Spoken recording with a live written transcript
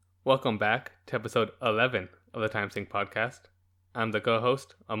Welcome back to episode 11 of the Time Sync podcast. I'm the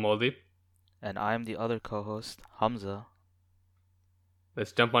co-host, Amoldeep. And I'm the other co-host, Hamza.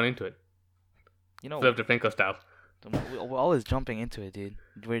 Let's jump on into it. You know, Flip the Franco style. we're always jumping into it, dude.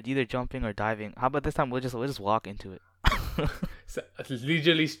 We're either jumping or diving. How about this time we'll just walk into it? So,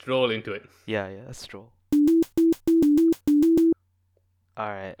 leisurely stroll into it. Yeah, that's true. All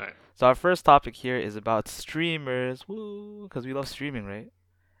right. Alright. So our first topic here is about streamers. Woo, because we love streaming, right?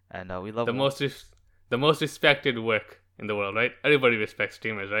 And we love The most respected work in the world, right? Everybody respects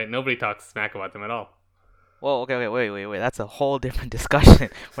streamers, right? Nobody talks smack about them at all. Well, okay, wait. That's a whole different discussion.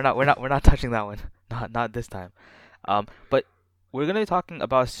 We're not touching that one. Not this time. But we're gonna be talking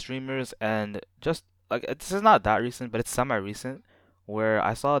about streamers and just like this is not that recent, but it's semi-recent, where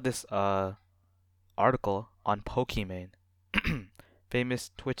I saw this article on Pokimane,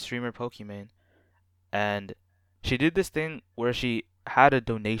 famous Twitch streamer Pokimane, and she did this thing where she had a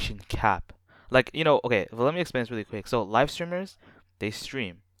donation cap. Like, okay, well, let me explain this really quick. So, live streamers, they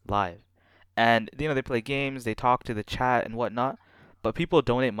stream live. And, they play games, they talk to the chat and whatnot, but people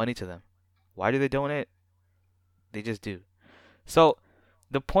donate money to them. Why do they donate? They just do. So,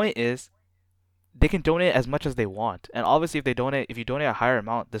 the point is, they can donate as much as they want. And obviously, if you donate a higher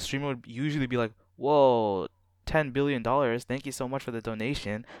amount, the streamer would usually be like, "Whoa, $10 billion! Thank you so much for the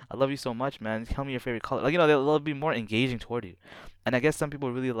donation. I love you so much, man. Tell me your favorite color." Like, they'll be more engaging toward you. And I guess some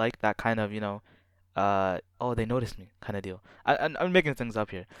people really like that kind of, oh, they noticed me kind of deal. I'm making things up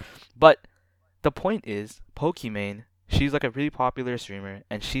here, but the point is, Pokimane, she's like a really popular streamer,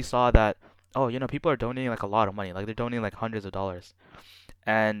 and she saw that, oh, people are donating like a lot of money, like they're donating like hundreds of dollars,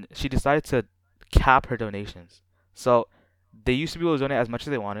 and she decided to cap her donations. So they used to be able to donate as much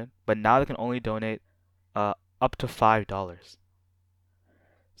as they wanted, but now they can only donate uh, up to $5.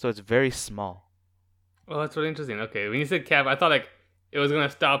 So it's very small. Oh, that's really interesting. Okay, when you said cap, I thought like it was gonna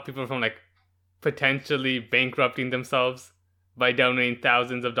stop people from like potentially bankrupting themselves by donating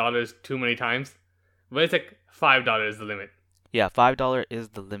thousands of dollars too many times. But it's like $5 the limit. Yeah, $5 is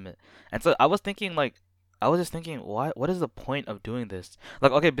the limit. And so I was just thinking, what is the point of doing this?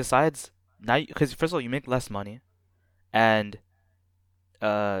 Like, okay, besides now, because first of all, you make less money, and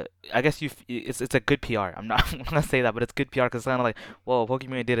I guess it's a good PR. I'm not gonna say that, but it's good PR because it's kind of like, whoa,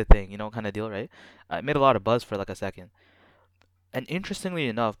 Pokemon did a thing, kind of deal, right? It made a lot of buzz for like a second. And interestingly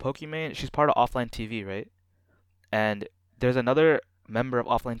enough, Pokimane, she's part of Offline TV, right? And there's another member of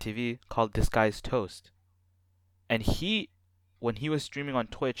Offline TV called Disguised Toast. And when he was streaming on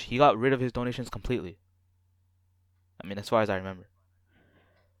Twitch, he got rid of his donations completely. I mean, as far as I remember.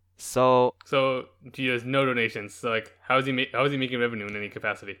 So So he has no donations. So like, how is he making revenue in any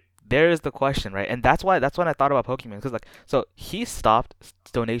capacity? there is the question, right? And that's when I thought about Pokemon, because like, so he stopped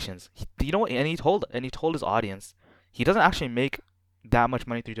donations. You know what? And he told his audience he doesn't actually make that much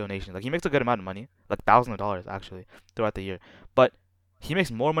money through donations. Like, he makes a good amount of money, like thousands of dollars actually throughout the year, but he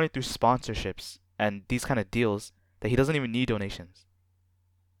makes more money through sponsorships and these kind of deals that he doesn't even need donations.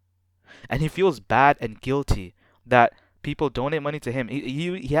 And he feels bad and guilty that people donate money to him.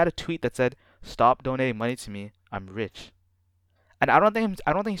 He had a tweet that said, "Stop donating money to me. I'm rich." And I don't think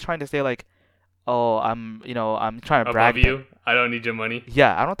he's trying to say like, "Oh, I'm trying to Above brag that." you, I don't need your money.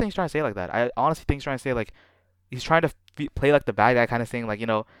 Yeah, I don't think he's trying to say it like that. I honestly think he's trying to say like he's trying to play like the bad guy kind of thing, like,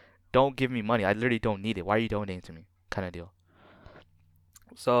 "Don't give me money. I literally don't need it. Why are you donating to me?" kind of deal.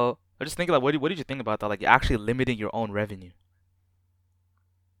 So I just think like, what did you think about that? Like, actually limiting your own revenue.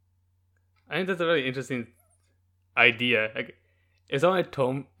 I think that's a really interesting idea. Like, if someone had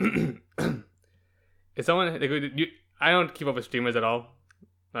told, if someone like I don't keep up with streamers at all,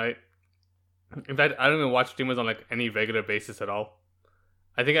 right? In fact, I don't even watch streamers on like any regular basis at all.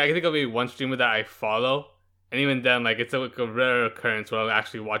 I can think of maybe one streamer that I follow, and even then, like like a rare occurrence where I'll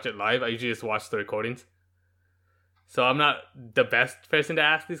actually watch it live. I usually just watch the recordings. So I'm not the best person to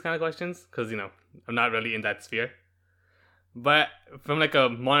ask these kind of questions because I'm not really in that sphere. But from like a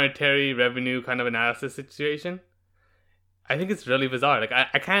monetary revenue kind of analysis situation, I think it's really bizarre. Like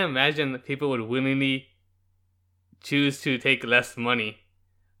I can't imagine that people would willingly choose to take less money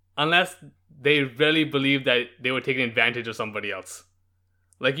unless they really believe that they were taking advantage of somebody else.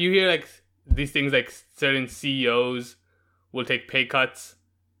 Like you hear like these things like certain CEOs will take pay cuts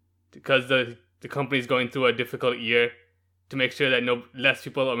because the company's going through a difficult year to make sure that no less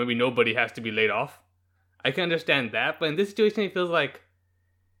people or maybe nobody has to be laid off. I can understand that, but in this situation it feels like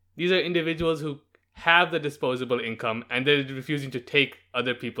these are individuals who have the disposable income and they're refusing to take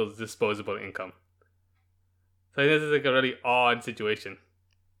other people's disposable income. So this is like a really odd situation.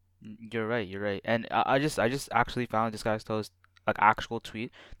 You're right. You're right. And I just actually found this guy's toast like actual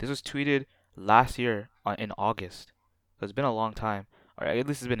tweet. This was tweeted last year in August. So it's been a long time. or at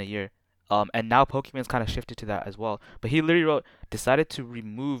least it's been a year. And now Pokemon's kind of shifted to that as well. But he literally wrote, decided to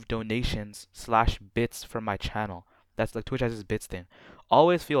remove donations slash bits from my channel. That's like Twitch has this bits thing.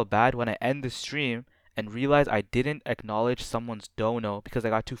 Always feel bad when I end the stream and realize I didn't acknowledge someone's dono because I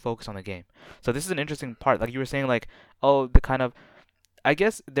got too focused on the game. So this is an interesting part. Like you were saying, like, oh, the kind of, I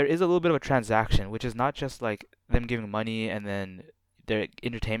guess there is a little bit of a transaction, which is not just like them giving money and then their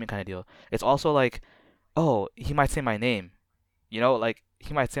entertainment kind of deal. It's also like, oh, he might say my name, like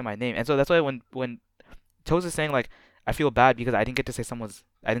he might say my name, and so that's why when Toes is saying like, I feel bad because I didn't get to say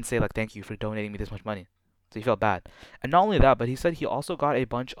I didn't say like thank you for donating me this much money, so he felt bad, and not only that, but he said he also got a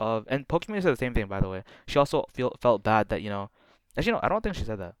bunch of, and Pokemon said the same thing by the way. She also felt bad that actually no, I don't think she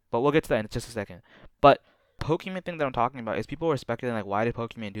said that, but we'll get to that in just a second. But Pokemon thing that I'm talking about is people were speculating like, why did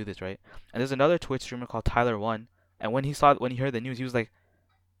Pokemon do this, right? And there's another Twitch streamer called Tyler1, and when he heard the news, he was like,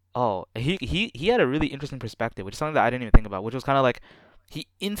 oh, he had a really interesting perspective, which is something that I didn't even think about, which was kind of like he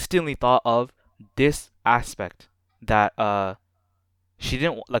instantly thought of this aspect that she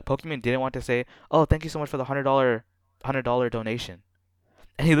didn't like Pokemon didn't want to say, oh, thank you so much for the $100 donation,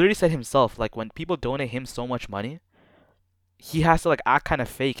 and he literally said himself like when people donate him so much money, he has to like act kind of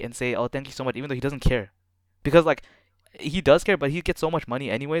fake and say, oh, thank you so much, even though he doesn't care, because like he does care, but he gets so much money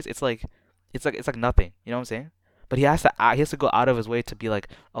anyways. It's like nothing. You know what I'm saying? But he has to go out of his way to be like,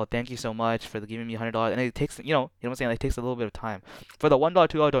 oh, thank you so much for giving me $100, and it takes you know what I'm saying. Like, it takes a little bit of time for the $1,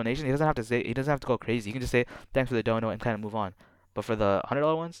 $2 donation. He doesn't have to go crazy. He can just say thanks for the dono and kind of move on. But for the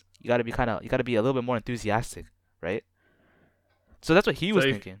 $100 ones, you gotta be a little bit more enthusiastic, right? So that's what he was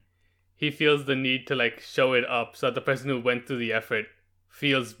So thinking. he feels the need to like show it up so that the person who went through the effort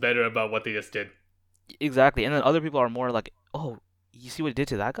feels better about what they just did. Exactly. And then other people are more like, oh, you see what he did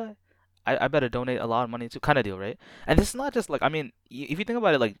to that guy? I better donate a lot of money to kind of deal, right? And this is not just like, I mean, if you think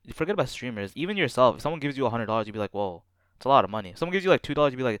about it, like, forget about streamers, even yourself, if someone gives you $100, you'd be like, whoa, it's a lot of money. If someone gives you like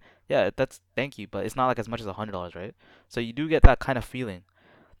 $2, you'd be like, yeah, that's thank you, but it's not like as much as $100, right? So you do get that kind of feeling.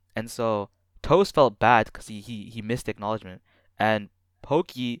 And so Toast felt bad because he missed acknowledgement. And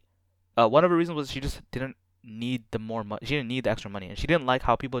Pokey, one of the reasons was she just didn't need the more money. She didn't need the extra money, and she didn't like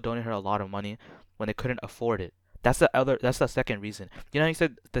how people donate her a lot of money when they couldn't afford it. That's the second reason. You know, how you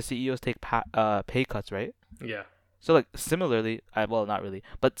said the CEOs take pay cuts, right? Yeah. So like similarly, well, not really,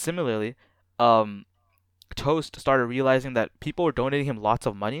 but similarly, um, Toast started realizing that people were donating him lots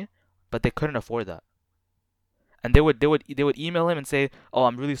of money, but they couldn't afford that, and they would email him and say, "Oh,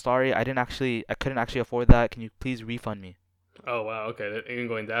 I'm really sorry. I couldn't actually afford that. Can you please refund me?" Oh wow. Okay. Even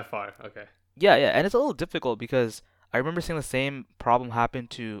going that far. Okay. Yeah, yeah, and it's a little difficult because I remember seeing the same problem happen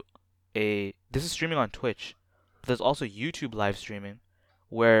to this is streaming on Twitch, but there's also YouTube live streaming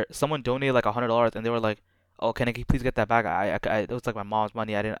where someone donated like $100 and they were like, "Oh, can I please get that back? It was like my mom's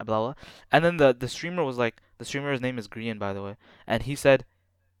money. I didn't blah blah." And then the streamer was like, the streamer's name is Green, by the way, and he said,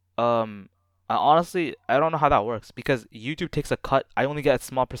 honestly, I don't know how that works because YouTube takes a cut. I only get a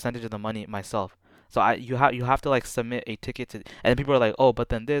small percentage of the money myself." So you have to like submit a ticket to, and then people are like, oh, but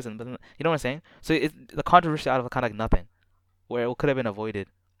then this and but then, you know what I'm saying? So the controversy out of kind of like nothing, where it could have been avoided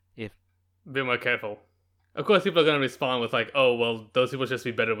if. Be more careful. Of course, people are gonna respond with like, "Oh, well, those people should just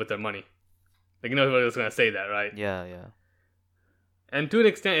be better with their money." Like, everybody's gonna say that, right? Yeah, yeah. And to an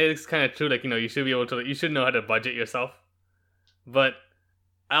extent, it's kind of true. Like, you should be able to, you should know how to budget yourself. But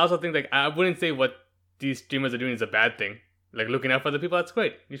I also think like I wouldn't say what these streamers are doing is a bad thing. Like looking out for other people, that's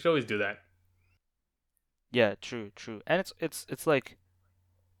great. You should always do that. Yeah, true, true. And it's like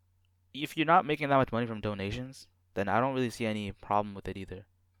if you're not making that much money from donations, then I don't really see any problem with it either.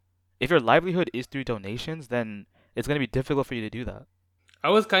 If your livelihood is through donations, then it's gonna be difficult for you to do that.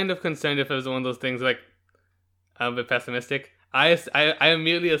 I was kind of concerned if it was one of those things like I'm a bit pessimistic. I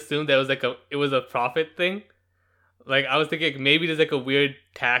immediately assumed that it was a profit thing. Like I was thinking like, maybe there's like a weird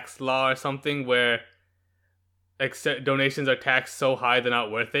tax law or something where like donations are taxed so high they're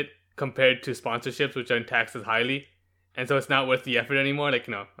not worth it compared to sponsorships which aren't taxed as highly, and so it's not worth the effort anymore. Like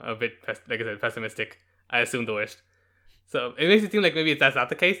a bit like I said, pessimistic. I assumed the worst. So it makes it seem like maybe that's not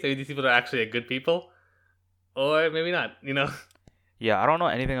the case. Maybe these people are actually good people, or maybe not. Yeah, I don't know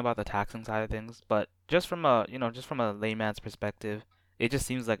anything about the taxing side of things, but just from a layman's perspective, it just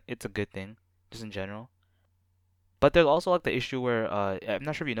seems like it's a good thing, just in general. But there's also like the issue where I'm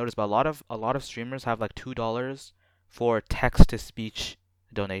not sure if you noticed, but a lot of streamers have like $2 for text to speech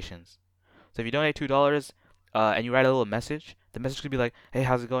donations. So if you donate $2, and you write a little message, the message could be like, "Hey,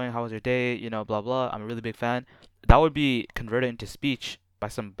 how's it going? How was your day? Blah blah. I'm a really big fan." That would be converted into speech by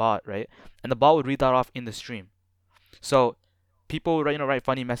some bot, right? And the bot would read that off in the stream. So people would write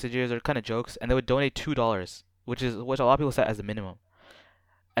funny messages or kind of jokes, and they would donate $2, which a lot of people set as the minimum.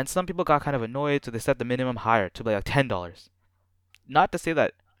 And some people got kind of annoyed, so they set the minimum higher to be like $10. not to say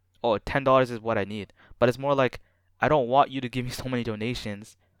that, oh, $10 is what I need, but it's more like I don't want you to give me so many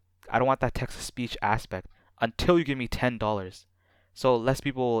donations. I don't want that text to speech aspect until you give me $10. So less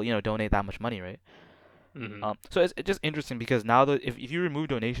people, donate that much money, right? Hmm. So it's just interesting because now that if you remove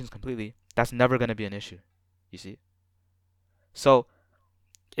donations completely, that's never gonna be an issue. You see? So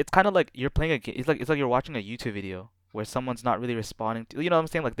it's kind of like you're playing a game. It's like you're watching a YouTube video where someone's not really responding to. You know what I'm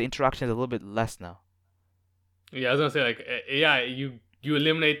saying? Like the interaction is a little bit less now. Yeah, I was gonna say like, yeah, you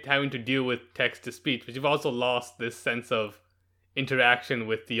eliminate having to deal with text to speech, but you've also lost this sense of interaction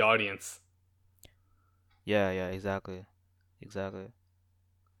with the audience. Yeah, exactly.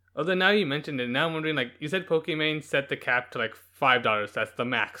 Although now you mentioned it, now I'm wondering, like, you said Pokimane set the cap to like $5. That's the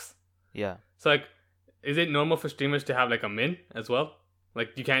max. Yeah. So like, is it normal for streamers to have like a min as well? Like,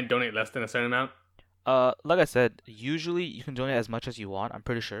 you can't donate less than a certain amount. Like I said, usually you can donate as much as you want. I'm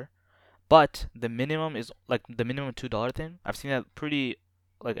pretty sure, but the minimum is like the minimum $2 thing. I've seen that pretty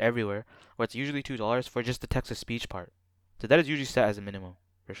like everywhere, where it's usually $2 for just the text to speech part. So that is usually set as a minimum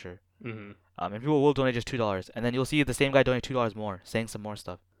for sure. Mm-hmm. And people will donate just $2, and then you'll see the same guy donate $2 more, saying some more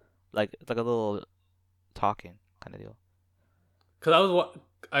stuff. Like it's like a little talking kind of deal. Cause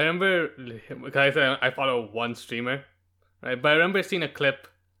I remember, cause I said I follow one streamer, right? But I remember seeing a clip.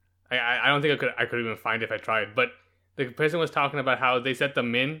 I don't think I could even find it if I tried. But the person was talking about how they set the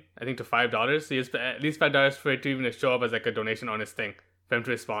min, I think, to $5. So you have at least $5 for it to even show up as like a donation on his thing for him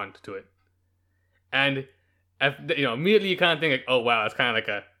to respond to it. And immediately you kind of think like, oh wow, that's kind of like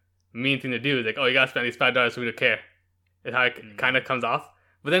a mean thing to do. It's like, oh, you gotta spend at least $5 for me to care. It's how it kind of comes off.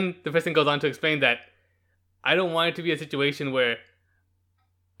 But then the person goes on to explain that I don't want it to be a situation where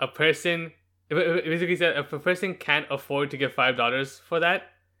a person, basically said, if a person can't afford to give $5 for that,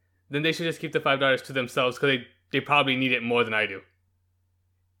 then they should just keep the $5 to themselves because they probably need it more than I do.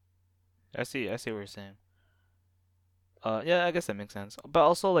 I see what you're saying. Yeah, I guess that makes sense. But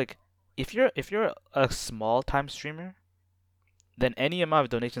also like, if you're a small time streamer, then any amount of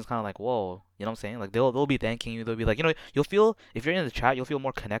donations kind of like, whoa, you know what I'm saying? Like they'll be thanking you. They'll be like, you'll feel if you're in the chat, you'll feel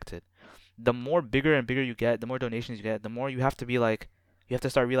more connected. The more bigger and bigger you get, the more donations you get, the more you have to be like, you have to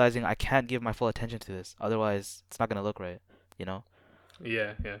start realizing I can't give my full attention to this, otherwise it's not gonna look right, you know?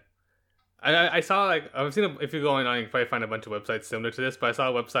 Yeah, yeah. I saw like I've seen if you go online, you can probably find a bunch of websites similar to this. But I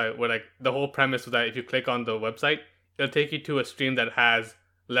saw a website where like the whole premise was that if you click on the website, it'll take you to a stream that has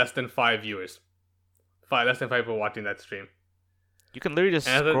less than 5 viewers, less than 5 people watching that stream. You can literally just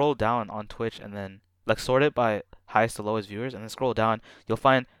And scroll down on Twitch and then like sort it by highest to lowest viewers, and then scroll down. You'll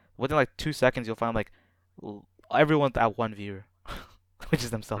find within like 2 seconds, you'll find like everyone's at one viewer, which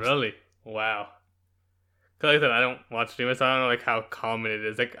is themselves. really, wow. Cause like I said, I don't watch streamers, so I don't know like how common it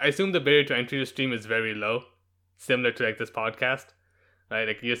is. Like I assume the barrier to entry to stream is very low, similar to like this podcast, right?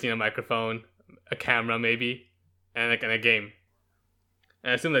 Like you just need a microphone, a camera maybe, and like in a game.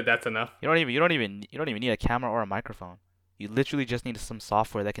 And I assume that that's enough. You don't even need a camera or a microphone. You literally just need some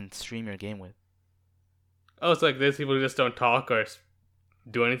software that can stream your game with. Oh, so like there's people who just don't talk or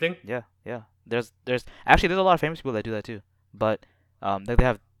do anything. Yeah. There's actually there's a lot of famous people that do that too. But they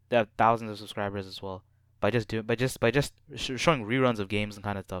have thousands of subscribers as well by just showing reruns of games and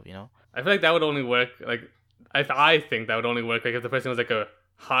kind of stuff. I feel like that would only work. Like I think that would only work like if the person was like a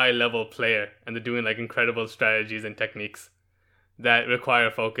high level player and they're doing like incredible strategies and techniques that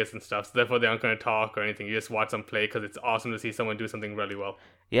require focus and stuff. So therefore, they aren't going to talk or anything. You just watch them play because it's awesome to see someone do something really well.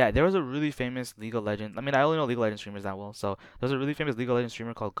 Yeah, there was a really famous League of Legends. I mean, I only know League of Legends streamers that well. So there's a really famous League of Legends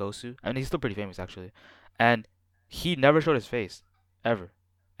streamer called Gosu. I mean, he's still pretty famous actually, and he never showed his face ever,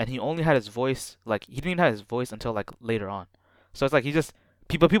 and he only had his voice. Like he didn't even have his voice until like later on. So it's like he just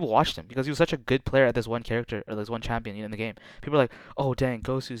people watched him because he was such a good player at this one character or this one champion in the game. People were like, oh dang,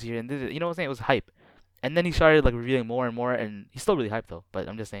 Gosu's here, and this, you know what I'm saying? It was hype. And then he started like revealing more and more, and he's still really hyped though. But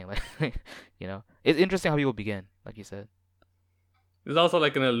I'm just saying, like, it's interesting how people begin, like you said. There's also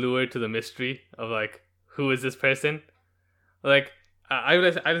like an allure to the mystery of like who is this person. Like I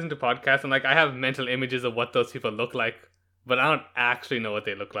listen to podcasts and like I have mental images of what those people look like, but I don't actually know what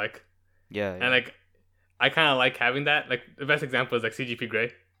they look like. Yeah. And like I kind of like having that. Like the best example is like CGP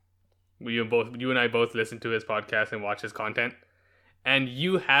Grey. You and I both listen to his podcast and watch his content, and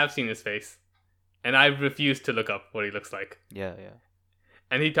you have seen his face. And I refuse to look up what he looks like. Yeah.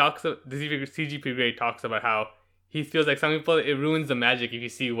 And the CGP Grey talks about how he feels like some people, it ruins the magic if you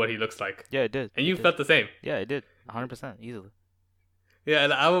see what he looks like. Yeah, it did. And you felt the same. Yeah, it did. 100%, easily. Yeah,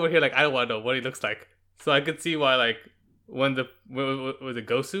 and I'm over here like, I don't want to know what he looks like. So I could see why, like, when was it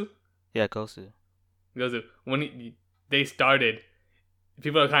Gosu? Yeah, Gosu. When they started,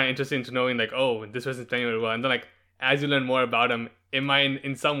 people are kind of interested into knowing, like, oh, this person's playing really well. And then, like, as you learn more about him, it might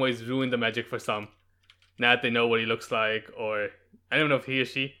in some ways ruin the magic for some. now that they know what he looks like, or I don't know if he or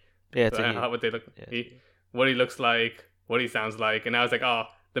she, Yeah, it's a he. what they look, Yeah, it's a he, he. what he looks like, what he sounds like, and I was like, oh,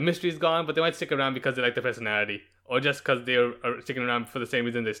 the mystery's gone, but they might stick around because they like the personality, or just because they are sticking around for the same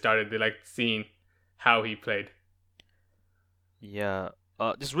reason they started. They like seeing how he played. Yeah.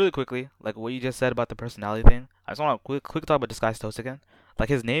 Just really quickly, like what you just said about the personality thing. I just want to quick talk about Disguised Toast again. Like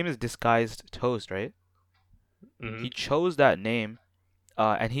his name is Disguised Toast, right? Mm-hmm. He chose that name,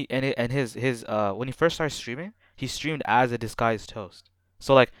 and his when he first started streaming, he streamed as a Disguised Toast.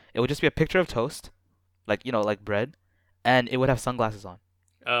 So like it would just be a picture of toast, like like bread, and it would have sunglasses on.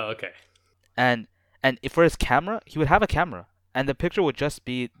 Oh, okay. And for his camera, he would have a camera, and the picture would just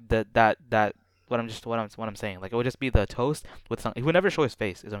be that what I'm saying. Like it would just be the toast with some. He would never show his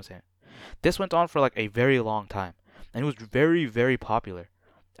face. Is what I'm saying. This went on for like a very long time, and he was very very popular,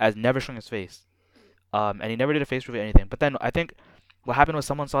 as never showing his face. And he never did a face reveal or anything. But then I think what happened was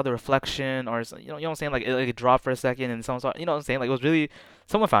someone saw the reflection, or you know what I'm saying, like it dropped for a second, and someone saw, you know what I'm saying, like it was really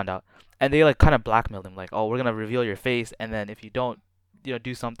someone found out, and they like kind of blackmailed him, like, oh, we're gonna reveal your face, and then if you don't,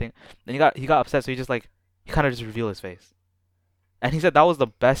 do something, then he got upset, so he kind of just revealed his face, and he said that was the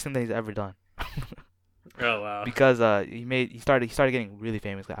best thing that he's ever done. Oh wow. Because he started getting really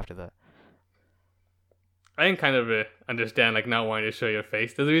famous after that. I can kind of understand like not wanting to show your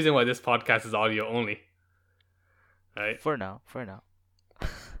face. There's a reason why this podcast is audio only, right? For now.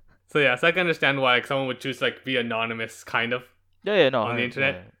 So yeah, so I can understand why like someone would choose like be anonymous, kind of, Yeah, no, on the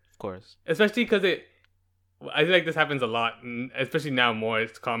internet, yeah, of course. especially because I feel like this happens a lot, and especially now more.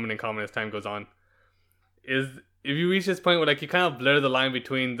 It's common as time goes on. Is if you reach this point where like you kind of blur the line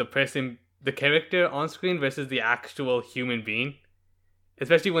between the character on screen versus the actual human being,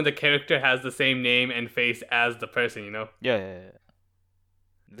 especially when the character has the same name and face as the person, you know? Yeah.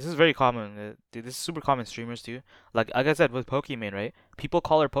 This is very common. Dude, this is super common in streamers too. Like I said with Pokimane, right? People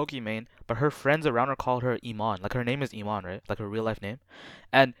call her Pokimane, but her friends around her call her Iman. Like her name is Iman, right? Like her real life name.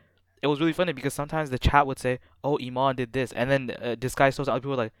 And it was really funny because sometimes the chat would say, "Oh, Iman did this," and then Disguised Toast, other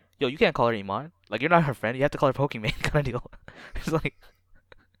people were like, "Yo, you can't call her Iman. Like you're not her friend. You have to call her Pokimane," kind of deal. It's like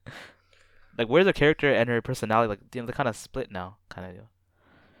where's her character and her personality? Like they're kind of split now, kind of deal.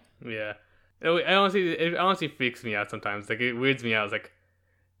 Yeah. It honestly freaks me out sometimes. Like it weirds me out. It's like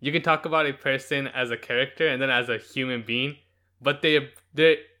you can talk about a person as a character and then as a human being, but they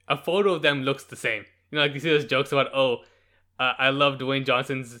a photo of them looks the same. You know, like you see those jokes about, oh, I love Dwayne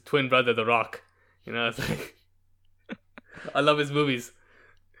Johnson's twin brother, The Rock. You know, it's like I love his movies.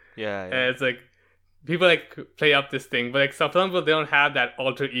 Yeah. And it's like people like play up this thing, but like some people they don't have that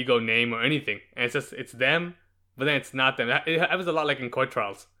alter ego name or anything, and it's them, but then it's not them. It happens a lot like in court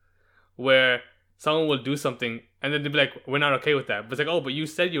trials, where someone will do something and then they'll be like, "We're not okay with that." But it's like, "Oh, but you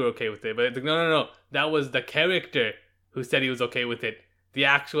said you were okay with it." But it's like, no, that was the character who said he was okay with it. The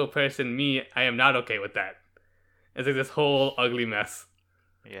actual person, me, I am not okay with that. It's like this whole ugly mess.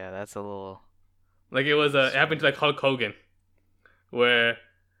 Yeah, that's a little. Like it happened to like Hulk Hogan, where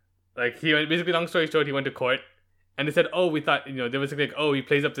like he went, basically, long story short, he went to court and they said, oh, we thought, there was like, oh, he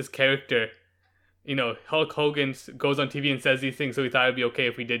plays up this character, Hulk Hogan goes on TV and says these things, so we thought it'd be okay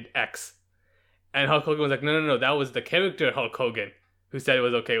if we did X. And Hulk Hogan was like, no, that was the character Hulk Hogan who said it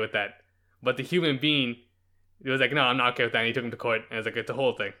was okay with that. But the human being, he was like, no, I'm not okay with that, and he took him to court, and it's a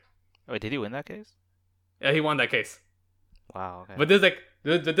whole thing. Wait, did he win that case? Yeah, he won that case. Wow, okay. But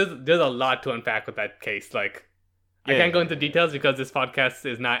there's a lot to unpack with that case, like, I can't go into details because this podcast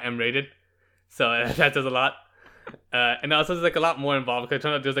is not M-rated, so that does a lot. And also there's like a lot more involved because it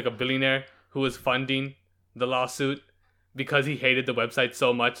turned out there's like a billionaire who was funding the lawsuit because he hated the website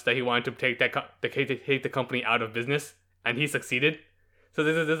so much that he wanted to take the company out of business, and he succeeded. So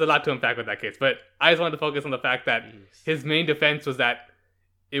there's a lot to unpack with that case. But I just wanted to focus on the fact that his main defense was that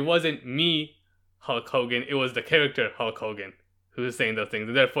it wasn't me, Hulk Hogan, it was the character Hulk Hogan who was saying those things,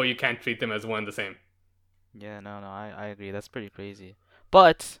 and therefore you can't treat them as one and the same. Yeah, no, I agree. That's pretty crazy.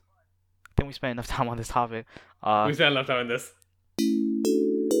 But I think we spent enough time on this topic. We spent enough time on this.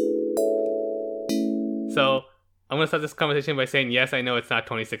 So I'm gonna start this conversation by saying, yes, I know it's not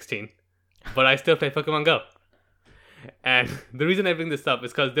 2016, but I still play Pokemon Go. And the reason I bring this up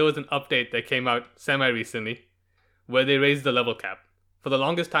is because there was an update that came out semi-recently where they raised the level cap. For the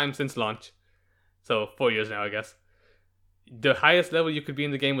longest time since launch, so 4 years now, I guess, the highest level you could be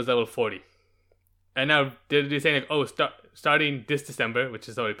in the game was level 40. And now they're saying, like, oh, starting this December, which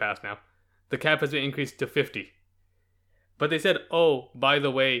is already passed now, the cap has been increased to 50. But they said, oh, by the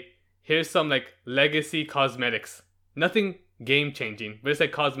way, here's some like legacy cosmetics. Nothing game-changing, but it's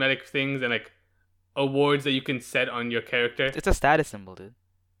like cosmetic things and like awards that you can set on your character. It's a status symbol, dude.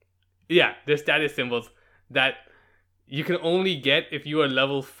 Yeah, they're status symbols that you can only get if you are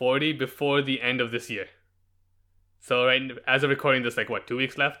level 40 before the end of this year. So right as of recording, there's like what 2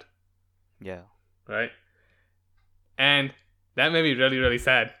 weeks left, Yeah. right? And that made me really really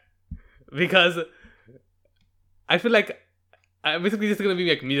sad because I feel like basically this is gonna be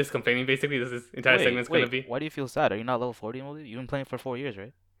like me just complaining. Basically, this entire segment's gonna be. Why do you feel sad? Are you not level 40, Molly? You've been playing for 4 years,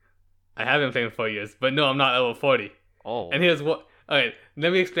 right? I have been playing for 4 years, but no, I'm not level 40. Oh. And here's what. Okay,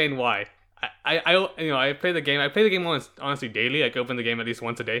 let me explain why. I play the game. I play the game honestly daily. I open the game at least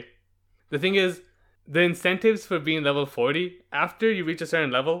once a day. The thing is, the incentives for being level 40 after you reach a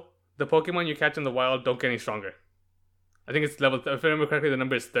certain level, the Pokemon you catch in the wild don't get any stronger. I think it's level. If I remember correctly, the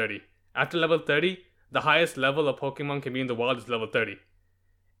number is 30. After level 30, the highest level a Pokemon can be in the wild is level 30.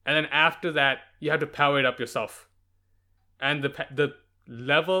 And then after that, you have to power it up yourself. And the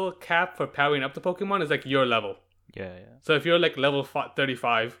level cap for powering up the Pokemon is like your level. Yeah. So if you're like level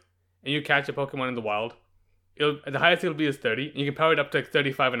 35 and you catch a Pokemon in the wild, the highest it'll be is 30. And you can power it up to like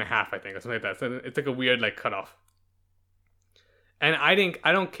 35 and a half, I think, or something like that. So it's like a weird like cutoff. And I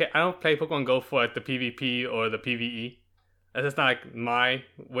don't care. I don't play Pokemon Go for like the PvP or the PvE. That's just not like my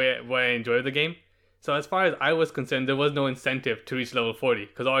way I enjoy the game. So as far as I was concerned, there was no incentive to reach level 40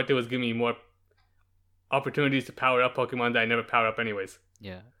 because all it did was give me more opportunities to power up Pokemon that I never power up anyways.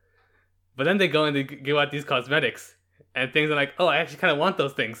 Yeah. But then they go and they give out these cosmetics and things are like, oh, I actually kind of want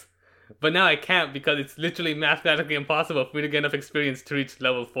those things. But now I can't because it's literally mathematically impossible for me to get enough experience to reach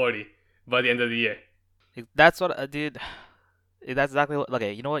level 40 by the end of the year. That's what I did. That's exactly what.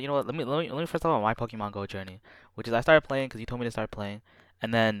 Okay, you know what? Let me first talk about my Pokemon Go journey, which is I started playing because you told me to start playing,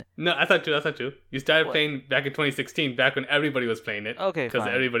 and then. No, that's not true. You started What? playing back in 2016, back when everybody was playing it. Okay, Because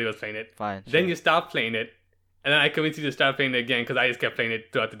fine. everybody was playing it. Fine. Then sure. you stopped playing it, and then I convinced you to start playing it again because I just kept playing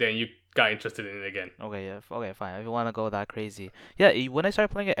it throughout the day, and you got interested in it again. Okay, yeah. Okay, fine. If you want to go that crazy. Yeah, when I started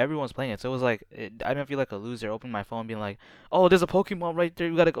playing it, everyone's playing it. So it was like, I didn't feel like a loser opening my phone being like, oh, there's a Pokemon right there.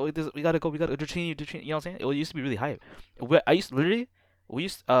 We gotta go. We gotta go. We gotta Dratini. You know what I'm saying? It used to be really hype. I would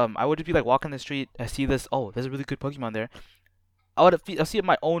just be like walking the street. I see this. Oh, there's a really good Pokemon there. I'll see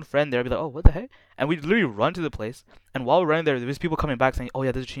my own friend there. I'd be like, oh, what the heck? And we'd literally run to the place. And while we're running there was people coming back saying, oh,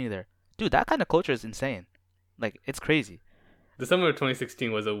 yeah, there's a Dratini there. Dude, that kind of culture is insane. Like, it's crazy. The summer of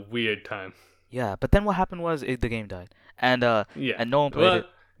 2016 was a weird time. Yeah, but then what happened was the game died, and Yeah. and no one played it.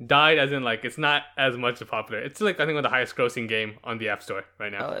 Died as in like it's not as much popular. It's like I think one of the highest grossing game on the App Store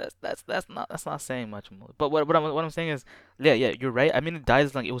right now. Oh, that's not saying much more. But what I'm saying is, yeah, you're right. I mean, it died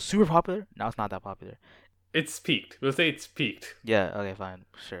as like it was super popular. Now it's not that popular. It's peaked. We'll say it's peaked. Yeah, okay, fine,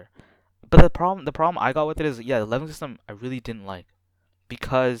 sure. But the problem I got with it is, yeah, the leveling system I really didn't like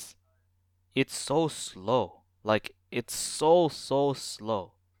because it's so slow. Like it's so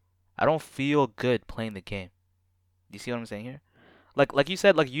slow. I don't feel good playing the game. Do you see what I'm saying here? Like you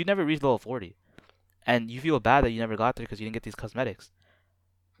said, like you never reached level 40, and you feel bad that you never got there because you didn't get these cosmetics.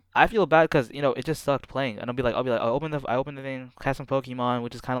 I feel bad because it just sucked playing, and I open the thing, catch some Pokemon,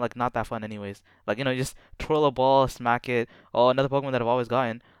 which is kind of like not that fun anyways. Like just twirl a ball, smack it. Oh, another Pokemon that I've always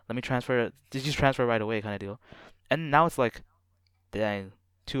gotten. Let me transfer it. Just transfer right away, kind of deal. And now it's like, dang,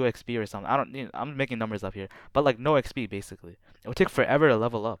 2 XP or something. I don't. I'm making numbers up here, but like no XP basically. It would take forever to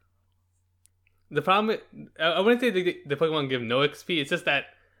level up. The problem, I wouldn't say the Pokemon give no XP. It's just that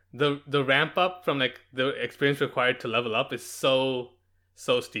the ramp up from like the experience required to level up is so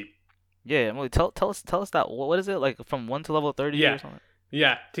steep. Yeah, Emily, tell us that. What is it like from 1 to level 30 Yeah. or something?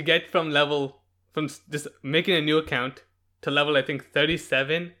 Yeah, to get from just making a new account to level I think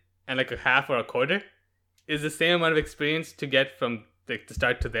 37 and like a half or a quarter is the same amount of experience to get from like the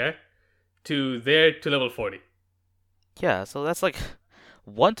start to there to level 40. Yeah, so that's like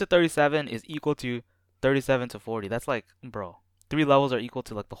 1 to 37 is equal to 37 to 40. That's like, bro, 3 levels are equal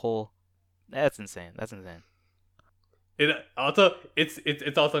to like the whole. That's insane.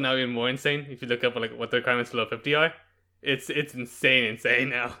 It's also now even more insane if you look up like what the requirements for level 50 are. It's insane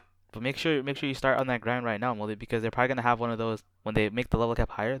now. But make sure you start on that grind right now, Molly, because they're probably gonna have one of those when they make the level cap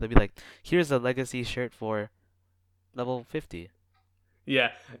higher. They'll be like, here's a legacy shirt for level 50.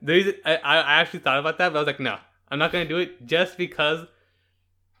 Yeah, the reason I actually thought about that, but I was like, no, I'm not gonna do it just because.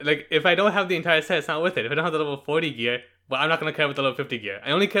 Like, if I don't have the entire set, it's not worth it. If I don't have the level 40 gear, well, I'm not gonna care with the level 50 gear.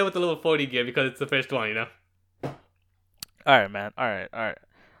 I only care with the level 40 gear because it's the first one, All right, man. All right.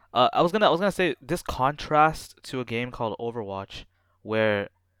 I was gonna say this contrast to a game called Overwatch, where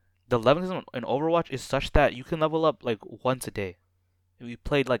the leveling system in Overwatch is such that you can level up like once a day. We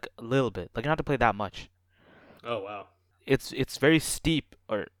played like a little bit, like you don't have to play that much. Oh wow. It's very steep,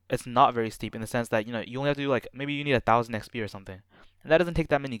 or it's not very steep in the sense that you only have to do like maybe you need 1,000 XP or something, and that doesn't take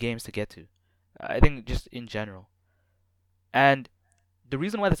that many games to get to. I think just in general. And the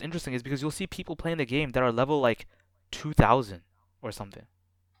reason why that's interesting is because you'll see people playing the game that are level like 2,000 or something.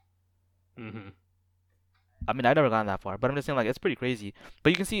 Mm-hmm. I mean, I've never gotten that far, but I'm just saying like it's pretty crazy. But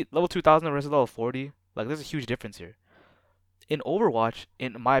you can see level 2000 versus level 40. Like there's a huge difference here. In Overwatch,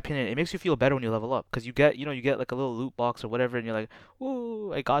 in my opinion, it makes you feel better when you level up because you get like a little loot box or whatever, and you're like,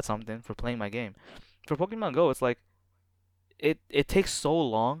 "Ooh, I got something for playing my game." For Pokemon Go, it's like it takes so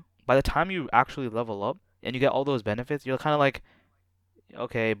long. By the time you actually level up and you get all those benefits, you're kind of like,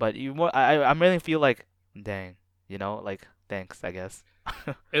 okay, but you more. I really feel like, dang, like thanks, I guess.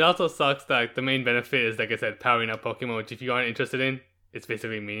 It also sucks that like, the main benefit is, like I said, powering up Pokemon, which if you aren't interested in, it's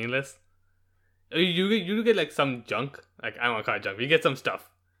basically meaningless. You get like some junk, like I don't want to call it junk, but you get some stuff.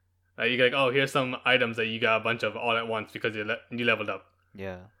 You get like, oh, here's some items that you got a bunch of all at once because you leveled up.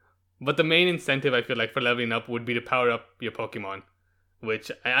 Yeah. But the main incentive I feel like for leveling up would be to power up your Pokemon, which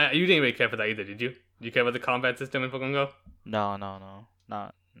you didn't really care for that either, did you? Did you care about the combat system in Pokemon Go? No,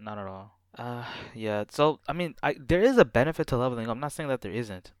 not at all. Yeah. So I mean, there is a benefit to leveling up. I'm not saying that there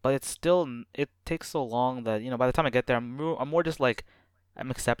isn't, but it's still it takes so long that by the time I get there, I'm more just like I'm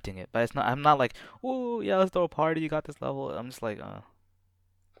accepting it. But it's not. I'm not like, oh yeah, let's throw a party. You got this level. I'm just like,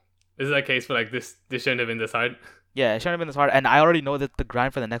 Is it that case for like this? This shouldn't have been this hard. yeah, it shouldn't have been this hard. And I already know that the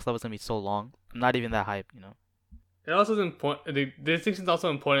grind for the next level is gonna be so long. I'm not even that hyped. It also is important. The distinction is also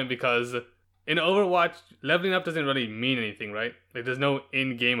important because in Overwatch, leveling up doesn't really mean anything, right? Like, there's no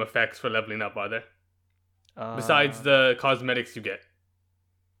in-game effects for leveling up, are there? Besides the cosmetics you get.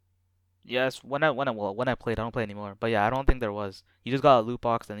 Yes, when I played, I don't play anymore. But yeah, I don't think there was. You just got a loot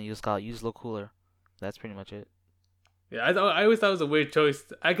box, and you just look cooler. That's pretty much it. Yeah, I always thought it was a weird choice.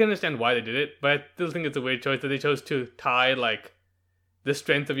 I can understand why they did it, but I still think it's a weird choice that they chose to tie like the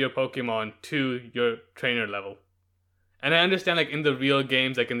strength of your Pokemon to your trainer level. And I understand like in the real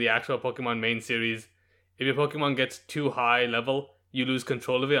games, like in the actual Pokemon main series, if your Pokemon gets too high level, you lose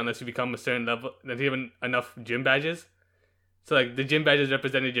control of it unless you become a certain level, not even enough gym badges. So like the gym badges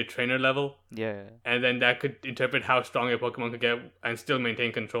represented your trainer level, Yeah. and then that could interpret how strong your Pokemon could get and still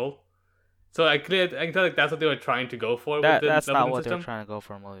maintain control. So I can tell like that's what they were trying to go for with the That's not leveling what they're system. trying to go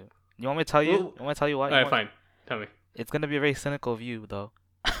for, Malu. You want me to tell you? Well, You want me to tell you why? alright, fine. Tell me. It's gonna be a very cynical view though,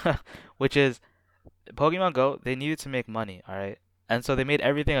 which is Pokemon Go. They needed to make money, all right, and so they made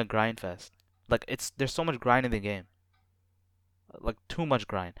everything a grind fest. Like there's so much grind in the game, like too much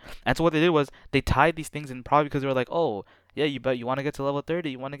grind. And so what they did was they tied these things in, probably because they were like, oh yeah, you want to get to level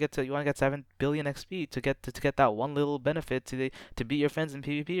 30, you want to get 7 billion XP to get that one little benefit to beat your friends in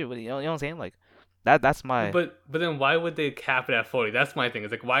PvP. Or, you know what I'm saying? Like that's my But then why would they cap it at 40? That's my thing.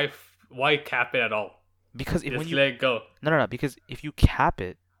 It's like why cap it at all? because Just when you let it go. no, because if you cap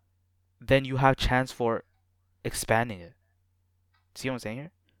it, then you have chance for expanding it. See what I'm saying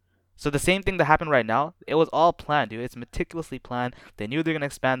here? So the same thing that happened right now, it was all planned, dude. It's meticulously planned. They knew they're gonna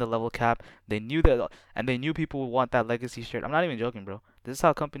expand the level cap. They knew that, and they knew people would want that legacy shirt. I'm not even joking, bro. This is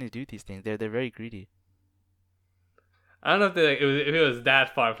how companies do these things. They're very greedy. I don't know if it was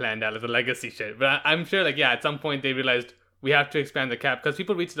that far planned out as a legacy shit, but I'm sure like yeah, at some point they realized we have to expand the cap because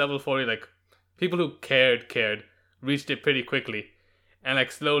people reached level 40 like people who cared reached it pretty quickly, and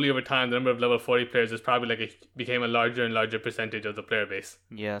like slowly over time the number of level 40 players is probably like became a larger and larger percentage of the player base.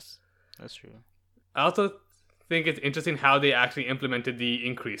 Yes, that's true. I also think it's interesting how they actually implemented the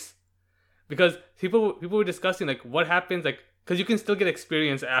increase because people were discussing like what happens like because you can still get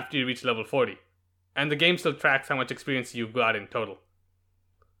experience after you reach level 40, and the game still tracks how much experience you've got in total.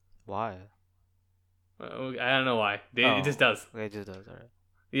 Why? I don't know why. It just does. Okay, it just does. Alright.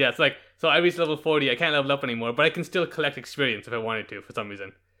 Yeah, it's like, so I reached level 40, I can't level up anymore, but I can still collect experience if I wanted to for some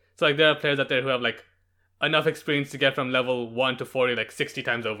reason. So like there are players out there who have like enough experience to get from level 1 to 40 like 60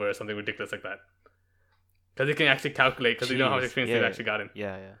 times over or something ridiculous like that. Because they can actually calculate because they know how much experience they've actually gotten.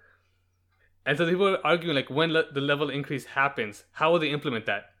 Yeah. And so people are arguing like when the level increase happens, how will they implement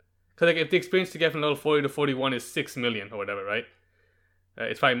that? Because like if the experience to get from level 40 to 41 is 6 million or whatever, right?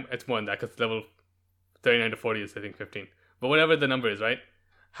 It's more than that because level 39 to 40 is I think 15. But whatever the number is, right?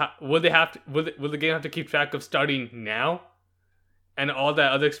 Will the game have to keep track of starting now? And all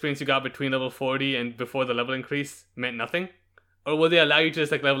that other experience you got between level 40 and before the level increase meant nothing? Or will they allow you to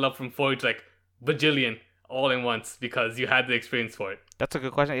just like level up from 40 to like bajillion all in once because you had the experience for it? That's a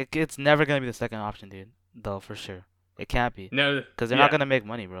good question. It's never gonna be the second option, dude. Though for sure, it can't be. No, Because they're not gonna make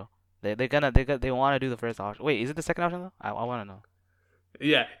money, bro. They want to do the first option. Wait, is it the second option though? I want to know.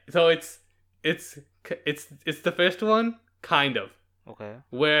 Yeah, so it's the first one, kind of, Okay.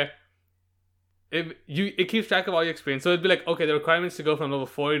 where it keeps track of all your experience. So it'd be like, okay, the requirements to go from level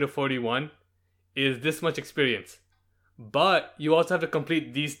 40 to 41 is this much experience. But you also have to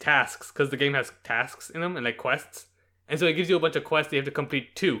complete these tasks because the game has tasks in them and like quests. And so it gives you a bunch of quests that you have to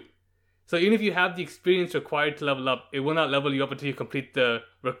complete too. So even if you have the experience required to level up, it will not level you up until you complete the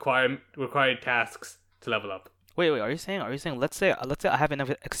required tasks to level up. Wait, are you saying let's say I have enough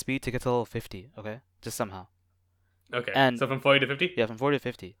XP to get to level 50, okay? Just somehow. Okay. And So from 40 to 50? yeah, from 40 to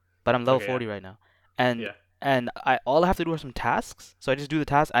 50. But I'm level Okay, 40 right now. And Yeah. I all I have to do are some tasks. So I just do the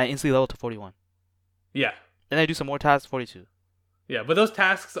tasks, I instantly level to 41. Yeah. Then I do some more tasks, 42. Yeah. But those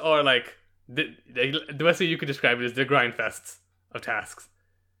tasks are like the best way you could describe it is they're grind fests of tasks.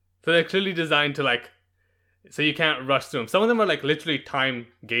 So they're clearly designed to like, so you can't rush through them. Some of them are like literally time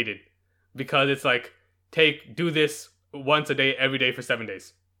gated because it's like do this once a day every day for 7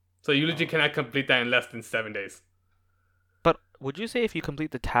 days. So you literally Oh. cannot complete that in less than 7 days. But would you say if you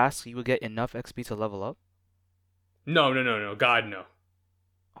complete the tasks, you would get enough XP to level up? No. God, no.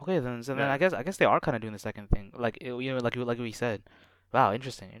 Okay, then so then Yeah. I guess they are kind of doing the second thing, like like we said. Wow,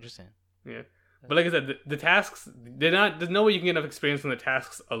 interesting. Yeah. But like I said, the tasks, there's no way you can get enough experience from the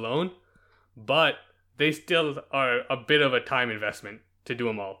tasks alone, but they still are a bit of a time investment to do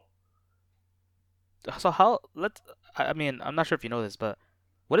them all. So how I mean, I'm not sure if you know this, but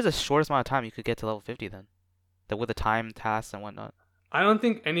what is the shortest amount of time you could get to level 50 then? That with the time, tasks, and whatnot. I don't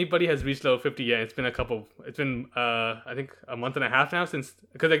think anybody has reached level 50 yet. It's been I think a month and a half now since,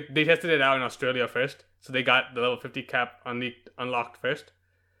 because they tested it out in Australia first, so they got the level 50 cap unlocked first.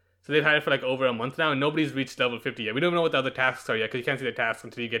 So they've had it for like over a month now, and nobody's reached level 50 yet. We don't even know what the other tasks are yet, because you can't see the tasks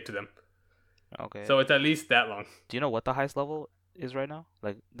until you get to them. Okay. So it's at least that long. Do you know what the highest level is right now?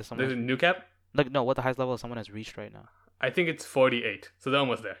 Like the someone There's a new cap. like no, what the highest level someone has reached right now? I think it's 48, so they're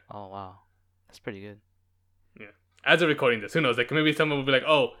almost there. Oh wow, that's pretty good. As they're recording this, who knows? Like maybe someone will be like,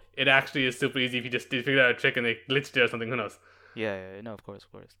 "Oh, it actually is super easy if you just figured out a trick and they glitched it or something." Who knows? Yeah, no, of course.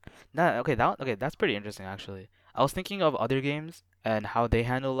 Nah, okay, that's pretty interesting actually. I was thinking of other games and how they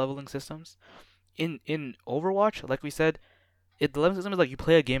handle leveling systems. In Overwatch, like we said, the leveling system is like you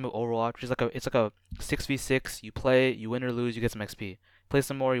play a game of Overwatch, which is it's like a 6v6. You play, you win or lose, you get some XP. Play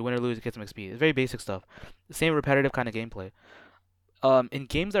some more, you win or lose, you get some XP. It's very basic stuff. The same repetitive kind of gameplay. In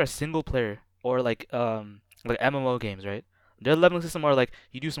games that are single player or like MMO games, right? Their leveling system are like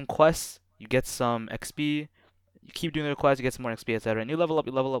you do some quests, you get some XP, you keep doing the quests, you get some more XP, etc. And you level up,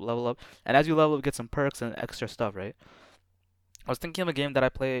 level up, and as you level up, you get some perks and extra stuff, right? I was thinking of a game that I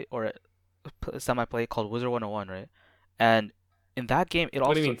play or semi-play called Wizard 101, right? And in that game, it What do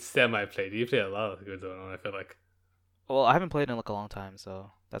also you mean semi-play? Do you play a lot of good one? I feel like. well, I haven't played in like a long time,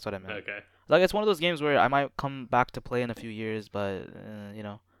 so that's what I meant. Okay. Like it's one of those games where I might come back to play in a few years, but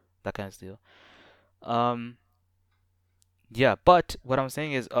that kind of deal. Um, yeah, but what I'm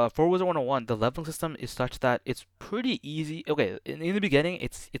saying is, for Wizard 101, the leveling system is such that it's pretty easy. Okay, in the beginning,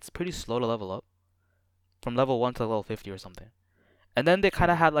 it's pretty slow to level up from level 1 to level 50 or something. And then they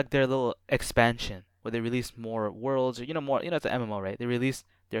kind of had like their little expansion where they released more worlds, or more, it's an MMO, right? They released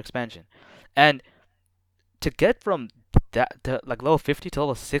their expansion. And to get from that to like level 50 to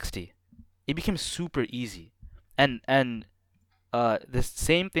level 60, it became super easy. And the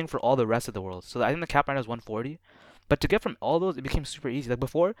same thing for all the rest of the worlds. So I think the cap right now is 140. But to get from all those, it became super easy. Like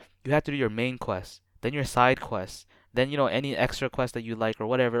before, you had to do your main quest, then your side quests, then any extra quest that you like or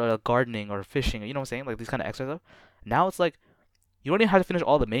whatever, or like gardening or fishing. You know what I'm saying? Like these kind of extra stuff. Now it's like you don't even have to finish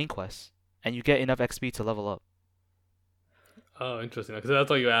all the main quests, and you get enough XP to level up. Oh, interesting. Because that's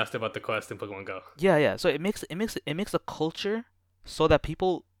what you asked about the quest in Pokemon Go. Yeah. So it makes a culture so that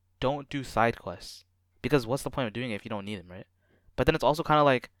people don't do side quests, because what's the point of doing it if you don't need them, right? But then it's also kind of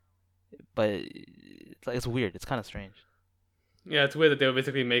like, but it's weird. It's kind of strange. Yeah, it's weird that they would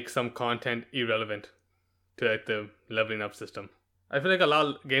basically make some content irrelevant to like the leveling up system. I feel like a lot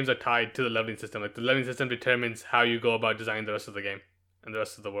of games are tied to the leveling system. Like the leveling system determines how you go about designing the rest of the game and the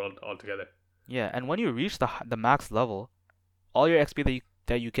rest of the world altogether. Yeah, and when you reach the max level, all your XP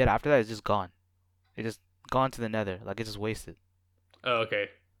that you get after that is just gone. It's just gone to the nether. Like it's just wasted. Oh, okay.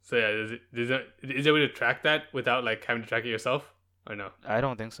 So yeah, is there a way to track that without like having to track it yourself, or no? I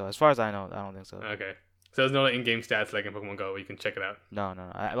don't think so. As far as I know, I don't think so. Okay. So there's no in-game stats like in Pokemon Go where you can check it out. No.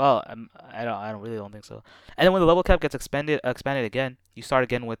 I don't really don't think so. And then when the level cap gets expanded again, you start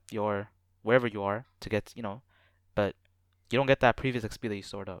again with your wherever you are to get but you don't get that previous XP that you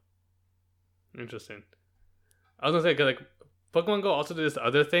stored up. Interesting. I was gonna say, 'cause like Pokemon Go also did this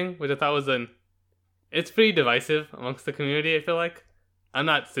other thing, which I thought was it's pretty divisive amongst the community. I feel like I'm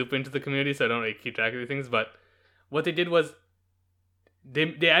not super into the community, so I don't really keep track of these things. But what they did was they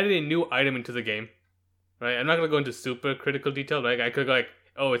added a new item into the game, right? I'm not gonna go into super critical detail. Right? I could go like,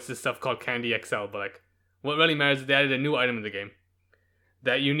 oh, it's this stuff called Candy XL, but like, what really matters is they added a new item in the game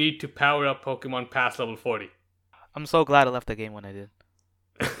that you need to power up Pokemon past level 40. I'm so glad I left the game when I did.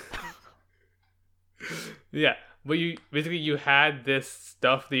 Yeah, but you had this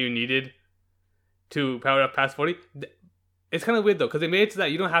stuff that you needed to power up past 40. it's kind of weird though, because they made it so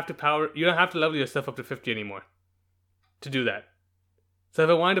that you don't have to level yourself up to 50 anymore to do that. So if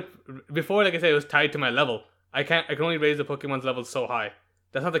I wanted to, before, like I said, it was tied to my level. I can only raise the Pokemon's level so high.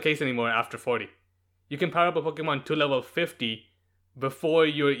 That's not the case anymore after 40. You can power up a Pokemon to level 50 before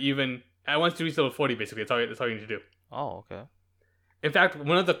you're even, once you reach level 40, basically. That's all you need to do. Oh, okay. In fact,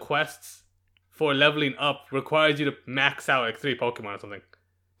 one of the quests for leveling up requires you to max out like 3 Pokemon or something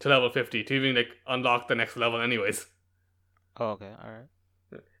to level 50 to even like unlock the next level anyways. Oh, okay. All right.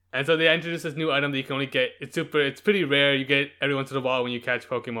 And so they introduced this new item that you can only get. It's pretty rare. You get every once in a while when you catch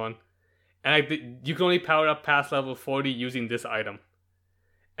Pokemon. And you can only power up past level 40 using this item.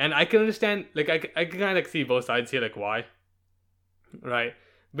 And I can understand, like, I can kind of like see both sides here, like, why. Right?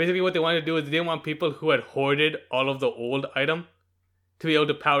 Basically, what they wanted to do is they didn't want people who had hoarded all of the old item to be able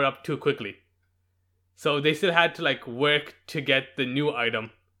to power up too quickly. So they still had to, like, work to get the new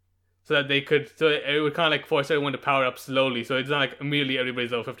item so that they could, so it would kind of, like, force everyone to power up slowly. So it's not, like, immediately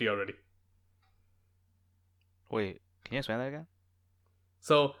everybody's level 50 already. Wait, can you explain that again?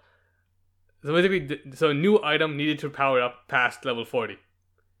 So basically, so a new item needed to power up past level 40.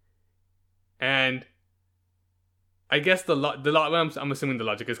 And I guess I'm assuming the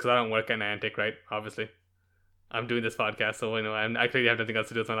logic is because I don't work at Niantic, right? Obviously, I'm doing this podcast, so I actually have nothing else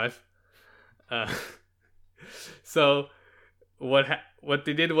to do with my life. So what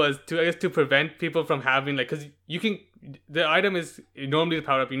they did was to prevent people from having, like, because the item is normally to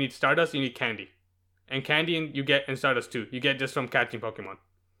power up you need Stardust, you need Candy, and Candy you get in Stardust too. You get just from catching Pokemon.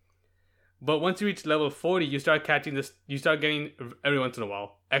 But once you reach level 40, you start getting every once in a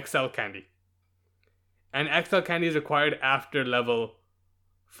while XL Candy. And XL Candy is required after level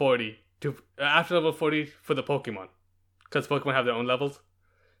 40 for the Pokemon, because Pokemon have their own levels.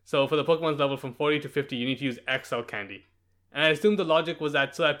 So for the Pokemon's level from 40 to 50, you need to use XL Candy. And I assume the logic was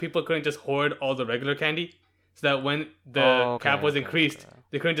that so that people couldn't just hoard all the regular candy, so that when the cap was increased,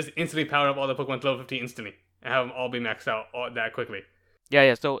 they couldn't just instantly power up all the Pokemon to level 50 instantly and have them all be maxed out that quickly.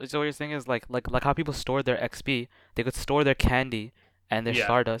 Yeah. So what you're saying is like how people store their XP, they could store their candy and their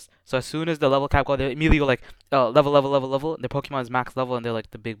Stardust. So as soon as the level cap goes, they immediately go like, level. Their Pokemon is max level, and they're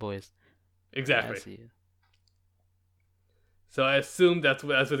like the big boys. Exactly. Yeah, I see. So I assume that's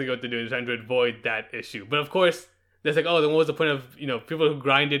what they're going to do, trying to avoid that issue. But of course, there's like, then what was the point of, people who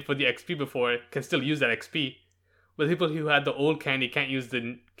grinded for the XP before can still use that XP, but people who had the old candy can't use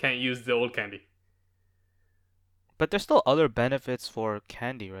the old candy. But there's still other benefits for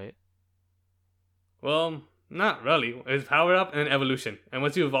candy, right? Well, not really. It's power up and evolution, and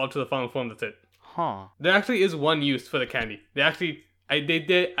once you evolve to the final form, that's it. Huh. There actually is one use for the candy. They at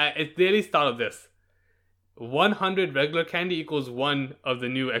least thought of this. 100 regular candy equals 1 of the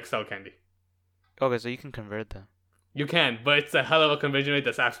new XL candy. Okay, so you can convert them. You can, but it's a hell of a conversion rate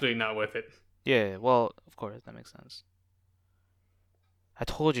that's absolutely not worth it. Yeah, well, of course, that makes sense. I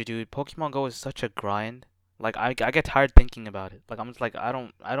told you, dude, Pokemon Go is such a grind. Like, I get tired thinking about it. Like, I'm just like, I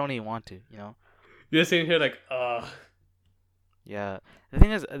don't even want to, You're sitting here like, Yeah. The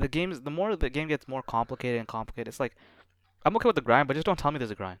thing is, the more the game gets more complicated and complicated, it's like, I'm okay with the grind, but just don't tell me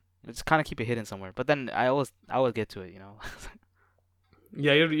there's a grind. Just kind of keep it hidden somewhere. But then I always get to it,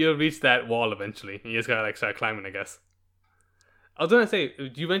 Yeah, you'll reach that wall eventually. You just gotta like start climbing, I guess. I was gonna say,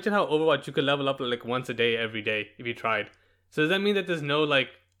 you mentioned how Overwatch you could level up like once a day, every day if you tried. So does that mean that there's no like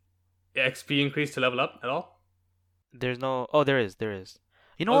XP increase to level up at all? There's no. Oh, there is.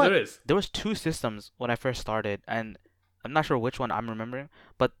 You know what? There is. There was 2 systems when I first started, and I'm not sure which one I'm remembering.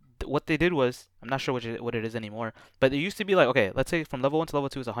 But what they did was, I'm not sure what it is anymore. But it used to be like, okay, let's say from level 1 to level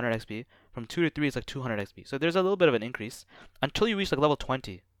 2 is 100 XP. From 2 to 3 is like 200 XP. So there's a little bit of an increase until you reach like level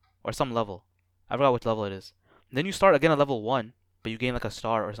 20 or some level. I forgot which level it is. Then you start again at level 1, but you gain like a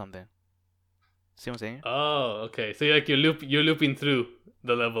star or something. See what I'm saying? Oh, okay. So you're looping through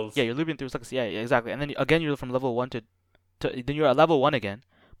the levels. Yeah, you're looping through. It's like, yeah, exactly. And then again, you're from level 1 to then you're at level 1 again,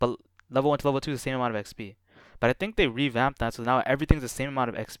 but level 1 to level 2 is the same amount of XP. But I think they revamped that, so now everything's the same amount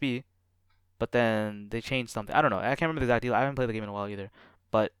of XP, but then they changed something. I don't know. I can't remember the exact deal. I haven't played the game in a while either.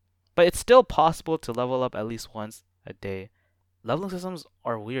 But it's still possible to level up at least once a day. Leveling systems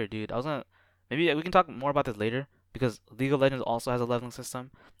are weird, dude. Maybe we can talk more about this later, because League of Legends also has a leveling system,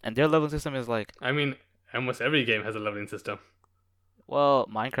 and their leveling system is like... I mean, almost every game has a leveling system. Well,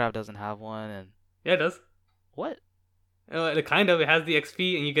 Minecraft doesn't have one, and... Yeah, it does. What? Kind of. It has the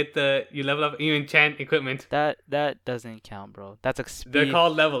XP, and you level up, and you enchant equipment. That doesn't count, bro. That's XP. They're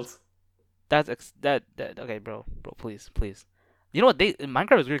called levels. Okay, bro, please. You know what?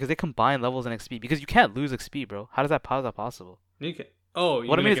 Minecraft is weird because they combine levels and XP, because you can't lose XP, bro. How is that possible? You can. Oh,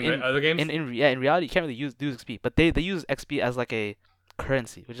 what I mean is in other games? In reality, you can't really lose XP, but they use XP as like a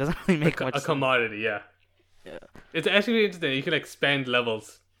currency, which doesn't really make much sense. A commodity, yeah. Yeah. It's actually really interesting. You can like spend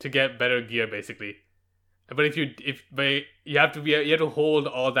levels to get better gear, basically. But you have to hold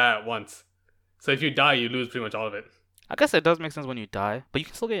all that at once. So if you die, you lose pretty much all of it. I guess it does make sense when you die, but you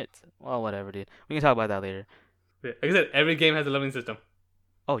can still get. Well, whatever, dude. We can talk about that later. Yeah. Like I said, every game has a leveling system.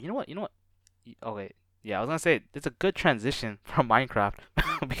 Oh, you know what? You know what? Okay. Yeah, I was gonna say it's a good transition from Minecraft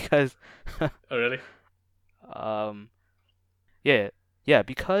because Oh really? um yeah, yeah,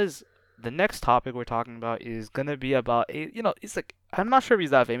 because the next topic we're talking about is gonna be about it's like I'm not sure if he's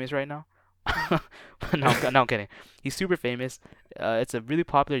that famous right now. But no, no, I'm kidding. He's super famous. It's a really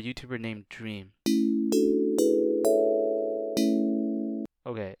popular YouTuber named Dream.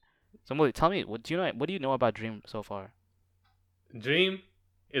 Okay, so Molly, tell me, what do you know about Dream so far? Dream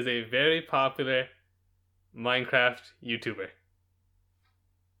is a very popular Minecraft YouTuber.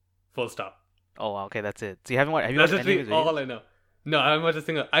 Full stop. Oh, wow, okay, that's it. So you haven't watched? Have you That's watched any of his literally videos? all I know. No, I haven't watched a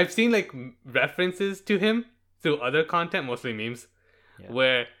single. I've seen like references to him through other content, mostly memes, Yeah.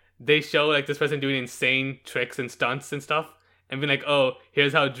 where they show like this person doing insane tricks and stunts and stuff, and being like, "Oh,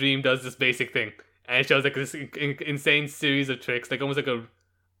 here's how Dream does this basic thing," and it shows like this insane series of tricks, like almost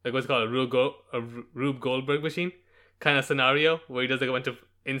like what's it called a Rube Goldberg machine kind of scenario where he does like a bunch of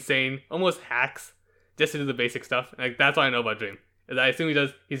insane, almost hacks just to do the basic stuff. Like that's all I know about Dream. Is I assume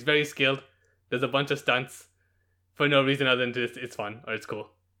he's very skilled. There's a bunch of stunts for no reason other than just it's fun or it's cool.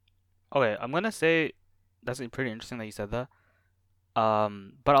 Okay, I'm gonna say that's pretty interesting that you said that.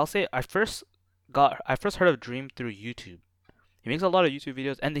 But I'll say I first heard of Dream through YouTube. He makes a lot of YouTube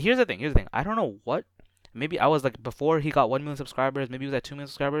videos, and here's the thing. Here's the thing. I don't know what. Maybe I was like before he got 1 million subscribers. Maybe he was at 2 million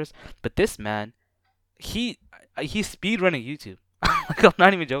subscribers. But this man, he he's speed running YouTube. Like I'm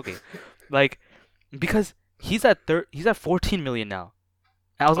not even joking. Like because he's at 14 million now.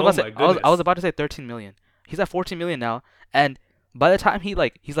 I was Oh about to my say, I was goodness. about to say 13 million. He's at 14 million now, and by the time he's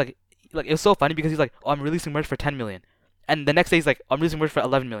like it was so funny because he's like, oh, I'm releasing merch for 10 million, and the next day he's like, I'm releasing merch for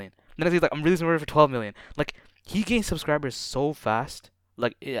 11 million. The next day he's like, I'm releasing merch for 12 million. Like he gains subscribers so fast,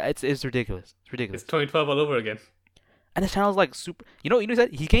 like it's ridiculous. It's ridiculous. It's 2012 all over again. And his channel's like super. You know, he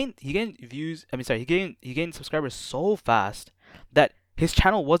said he gained views. I mean, sorry, he gained subscribers so fast that his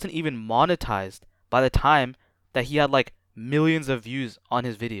channel wasn't even monetized by the time that he had like millions of views on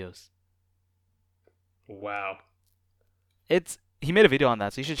his videos. Wow. He made a video on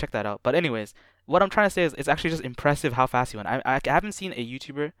that, so you should check that out. But anyways, what I'm trying to say is it's actually just impressive how fast he went. I haven't seen a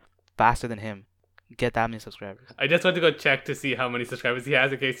YouTuber faster than him get that many subscribers. I just went to go check to see how many subscribers he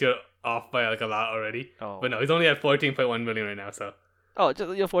has in case you're off by like a lot already. Oh, But no, he's only at 14.1 million right now, so just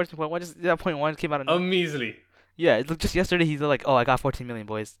 14.1. Just that point one came out of a measly. yeah. It looked just yesterday. He's like, oh, I got 14 million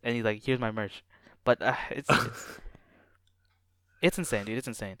boys, and he's like, here's my merch. But it's insane, dude. It's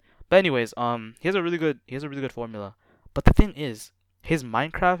insane. But anyways, he has a really good formula. But the thing is, his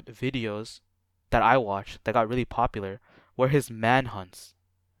Minecraft videos that I watched that got really popular were his manhunts.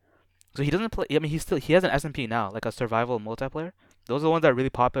 So he doesn't play. I mean, he has an SMP now, like a survival multiplayer. Those are the ones that are really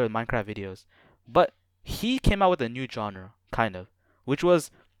popular in Minecraft videos. But he came out with a new genre, kind of, which was,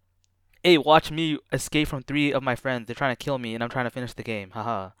 hey, watch me escape from 3 of my friends. They're trying to kill me, and I'm trying to finish the game.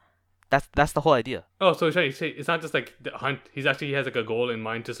 Haha. That's the whole idea. Oh, so it's not just like the hunt. He has like a goal in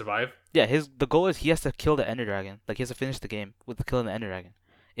mind to survive. Yeah, the goal is he has to kill the Ender Dragon. Like he has to finish the game with killing the Ender Dragon.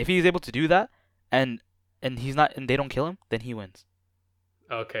 If he's able to do that, and they don't kill him, then he wins.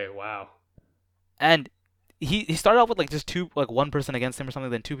 Okay, wow. And he started off with like just one person against him or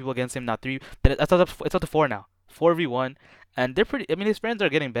something, then 2 people against him, now 3. Then it's up to 4 now, 4v1, and they're pretty. I mean, his friends are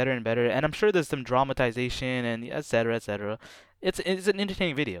getting better and better, and I'm sure there's some dramatization and etc. etc. It's an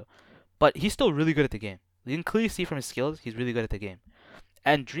entertaining video, but he's still really good at the game. You can clearly see from his skills, he's really good at the game.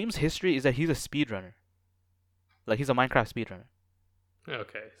 And Dream's history is that he's a speedrunner. Like he's a Minecraft speedrunner.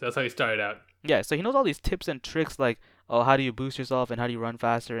 Okay, so that's how he started out. Yeah, so he knows all these tips and tricks like, oh, how do you boost yourself and how do you run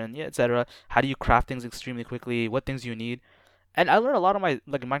faster and yeah, etc. How do you craft things extremely quickly? What things you need? And I learned a lot of my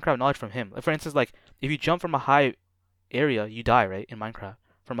like Minecraft knowledge from him. Like, for instance, like if you jump from a high area, you die, right? In Minecraft,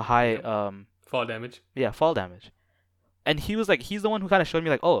 from a high Yep. Fall damage. fall damage. And he's the one who kind of showed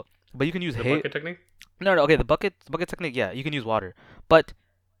me like, oh, but you can use The hay. bucket technique. No, okay, the bucket technique, yeah, you can use water, but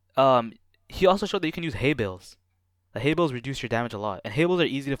he also showed that you can use hay bales. The hay bales reduce your damage a lot, and hay bales are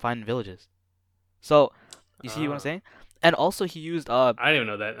easy to find in villages. So, you see what I'm Ah. saying? And also he used I didn't even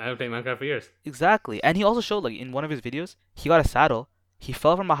know that. I haven't played Minecraft for years. exactly, and he also showed like in one of his videos, he got a saddle. He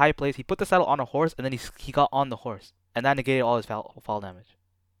fell from a high place. He put the saddle on a horse, and then he got on the horse, and that negated all his fall damage.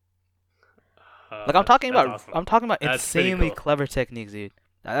 Like I'm talking That's about, awesome. I'm talking about That's pretty insanely cool. clever techniques, dude.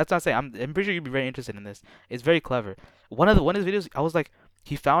 That's what I'm saying. I'm pretty sure you'd be very interested in this. It's very clever. One of his videos, I was like,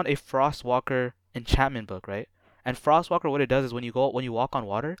 he found a Frostwalker enchantment book, right? And Frostwalker, what it does is when you walk on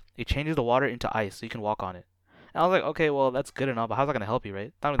water, it changes the water into ice, so you can walk on it. And I was like, okay, well, that's good enough, but how's that gonna help you, right?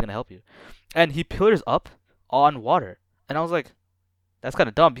 It's not really gonna help you. And he pillars up on water, and I was like, that's kind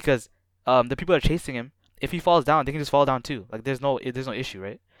of dumb because the people that are chasing him, if he falls down, they can just fall down too. Like there's no issue,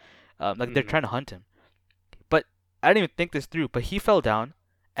 right? Like they're Mm. trying to hunt him. But I didn't even think this through. But he fell down,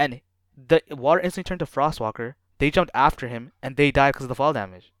 and the water instantly turned to Frostwalker. They jumped after him, and they died because of the fall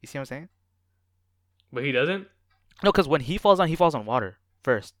damage. You see what I'm saying? But he doesn't. No, because when he falls on water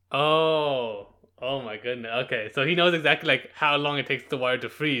first. Oh, oh my goodness. Okay, so he knows exactly like how long it takes the water to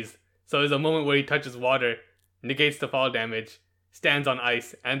freeze. So there's a moment where he touches water, negates the fall damage, stands on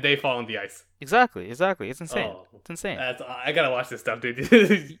ice, and they fall on the ice. Exactly. It's insane. Oh, It's insane. I gotta watch this stuff, dude.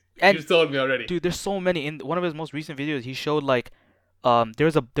 And You sold me already. dude, there's so many. In one of his most recent videos, he showed like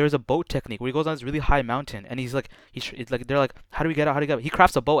there's a boat technique where he goes on this really high mountain and he's like it's like they're like how do we get out, how do we get out? He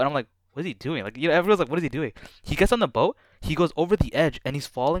crafts a boat and I'm like, what is he doing? Like, you know, everyone's like, what is he doing? He gets on the boat, he goes over the edge and he's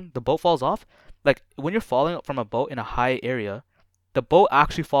falling, the boat falls off. Like when you're falling from a boat in a high area, the boat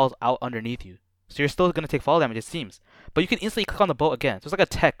actually falls out underneath you, so you're still gonna take fall damage, it seems, but you can instantly click on the boat again. So it's like a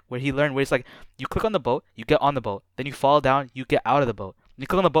tech where he learned where it's like you click on the boat, you get on the boat, then you fall down, you get out of the boat, you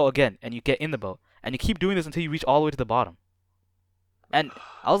click on the boat again and you get in the boat, and you keep doing this until you reach all the way to the bottom. And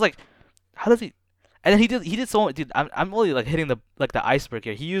I was like, how does he? And then he did so, dude. I'm only like hitting the iceberg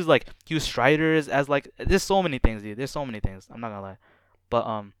here. He used Striders as like, there's so many things, dude. There's so many things. I'm not gonna lie,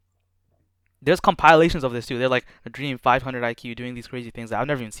 but there's compilations of this too. They're like a Dream 500 IQ doing these crazy things that I've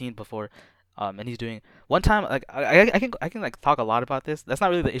never even seen before. And he's doing one time like I can like talk a lot about this. That's not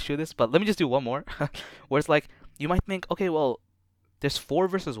really the issue of this, but let me just do one more, where it's like you might think, okay, well, there's 4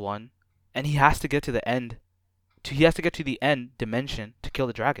 versus 1, and he has to get to the end. He has to get to the end dimension to kill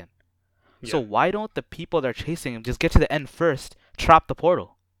the dragon. So Yeah. why don't the people that are chasing him just get to the end first, trap the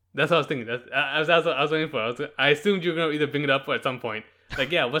portal? That's what I was thinking. I was waiting for. I assumed you were gonna either bring it up at some point.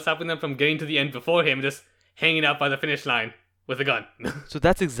 Like, yeah, what's stopping them from getting to the end before him, just hanging out by the finish line with a gun? So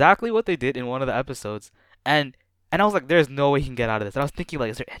that's exactly what they did in one of the episodes, and I was like, there's no way he can get out of this. And I was thinking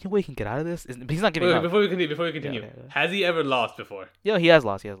like, is there any way he can get out of this? But he's not giving Wait, up. before we continue, Yeah, yeah. has he ever lost before? Yeah, he has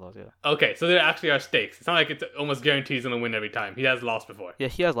lost. Yeah. Okay, so there actually are stakes. It's not like it's almost guaranteed he's gonna win every time. He has lost before. Yeah,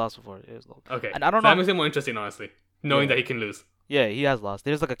 he has lost before. He has lost. Okay, And I don't so that know. makes it more interesting, honestly, knowing Yeah. that he can lose. Yeah, he has lost.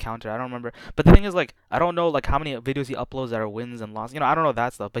 There's like a counter. I don't remember. But the thing is, like, I don't know like how many videos he uploads that are wins and losses. You know, I don't know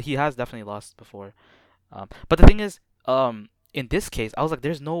that stuff. But he has definitely lost before. But the thing is, in this case, I was like,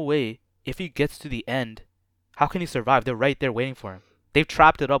 there's no way if he gets to the end, how can he survive? They're right there waiting for him. They've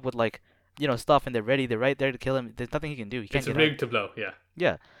trapped it up with like, you know, stuff, and they're ready. They're right there to kill him. There's nothing he can do. He can't It's get out. rigged to blow. Yeah.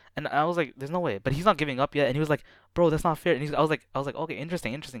 Yeah. And I was like, there's no way. But he's not giving up yet. And he was like, bro, that's not fair. And I was like, okay,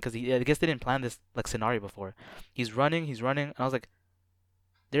 interesting, because I guess they didn't plan this like scenario before. He's running, and I was like,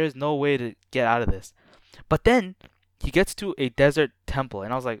 there is no way to get out of this. But then he gets to a desert temple,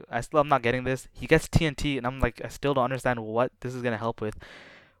 and I was like, I still am not getting this. He gets TNT, and I'm like, I still don't understand what this is gonna help with.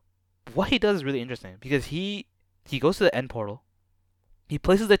 What he does is really interesting because he goes to the end portal. He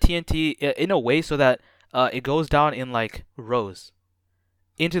places the TNT in a way so that it goes down in like rows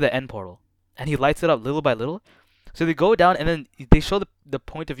into the end portal, and he lights it up little by little. So they go down, and then they show the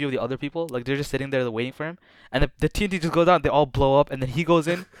point of view of the other people, like they're just sitting there waiting for him, and the TNT just goes down. They all blow up, and then he goes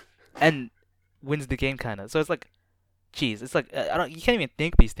in, and wins the game, kind of. So it's like, geez, it's like I don't, you can't even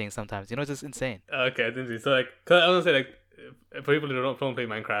think these things sometimes. You know, it's just insane. Okay, I didn't see. So like, cause I was gonna say like, for people who don't play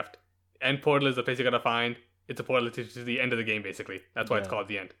Minecraft, end portal is the place you gotta find. It's a portal to the end of the game, basically. That's why it's Yeah. called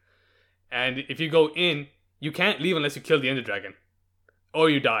the end. And if you go in, you can't leave unless you kill the Ender Dragon, or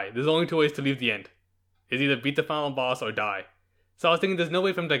you die. There's only 2 ways to leave the end. It's either beat the final boss or die. So I was thinking, there's no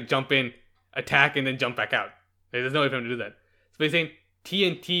way for him to like jump in, attack, and then jump back out. Like, there's no way for him to do that. So he's saying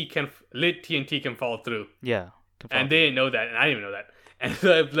lit TNT can fall through, Yeah. and they didn't know that, and I didn't even know that. And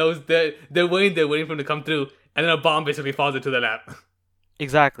so it blows. They're waiting for him to come through, and then a bomb basically falls into their lap.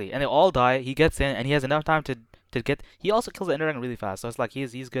 Exactly, and they all die. He gets in, and he has enough time to get. He also kills the Ender Dragon really fast, so it's like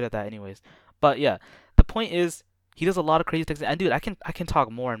he's good at that, anyways. But yeah, the point is, he does a lot of crazy things. And dude, I can talk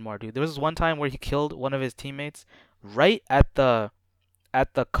more and more, dude. There was this one time where he killed one of his teammates right at the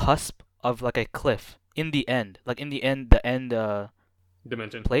cusp of like a cliff in the end, the end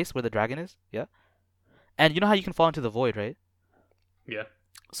Dimension. place where the dragon is. Yeah, and you know how you can fall into the void, right? Yeah.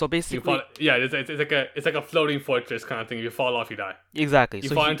 So You basically, fall. Yeah, it's like a floating fortress kind of thing. If you fall off, you die. exactly. You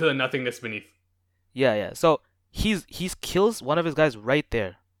So fall he- into the nothingness beneath. Yeah. So he's kills one of his guys right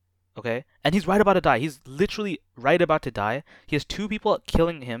there, okay, and he's right about to die. He's literally right about to die. He has 2 people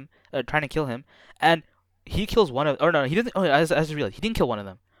killing him, trying to kill him, and he kills one of. Or no, he doesn't. Oh, I just realized he didn't kill one of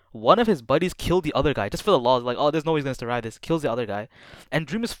them. One of his buddies killed the other guy just for the laws. Like, oh, there's no way he's gonna survive this. Kills the other guy, and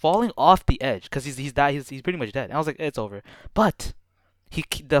Dream is falling off the edge because he's pretty much dead. And I was like, it's over. But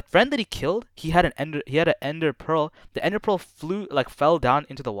The friend that he killed, he had an ender pearl. The ender pearl fell down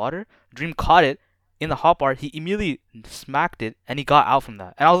into the water. Dream caught it in the hotbar. He immediately smacked it, and he got out from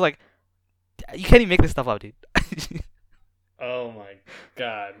that. And I was like, you can't even make this stuff up, dude. Oh my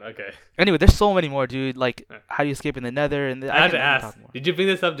god. Okay. Anyway, there's so many more, dude. Like, Yeah. how do you escape in the Nether? And I had to ask. Did you bring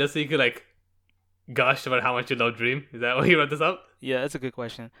this up just so you could like gush about how much you love Dream? Is that why you wrote this up? Yeah, that's a good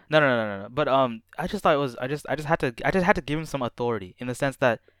question. No. But I just thought it was. I just had to give him some authority in the sense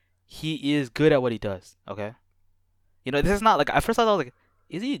that he is good at what he does. Okay. This is not like at first I thought like,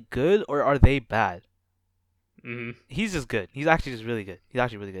 is he good or are they bad? Mm-hmm. He's just good. He's actually just really good. He's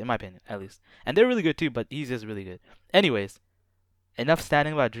actually really good in my opinion, at least. And they're really good too, but he's just really good. Anyways, enough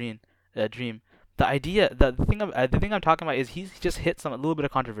standing about Dream. The thing I'm talking about is he's just hit a little bit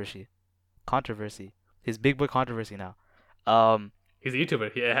of controversy. His big boy controversy now. He's a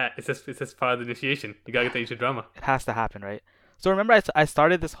YouTuber. Yeah, it's just part of the initiation. You gotta get the YouTube drama. It has to happen, right? So remember, I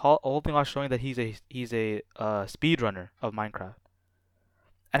started this whole thing off showing that he's a speedrunner of Minecraft.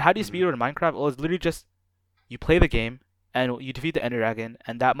 And how do you speedrun Minecraft? Well, it's literally just you play the game and you defeat the Ender Dragon,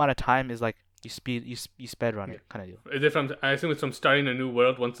 and that amount of time is like you sped run it kind of deal. Is it from? I assume it's from starting a new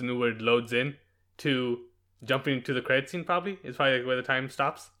world once the new world loads in to jumping into the credit scene. Probably is probably like where the time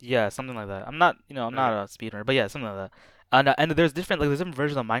stops. Yeah, something like that. I'm not a speedrunner, but yeah, something like that. And there's different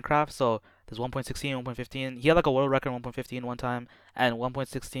versions of Minecraft. So there's 1.16, 1.15. He had like a world record 1.15 one time, and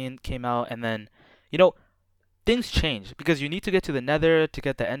 1.16 came out, and then things change because you need to get to the Nether to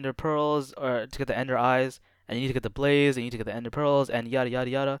get the Ender pearls or to get the Ender eyes, and you need to get the blaze, and you need to get the Ender pearls, and yada yada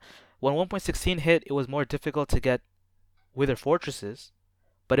yada. When 1.16 hit, it was more difficult to get Wither fortresses,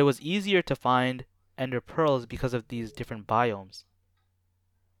 but it was easier to find Ender pearls because of these different biomes.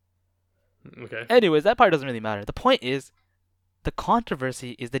 Okay. Anyways, that part doesn't really matter. The point is, the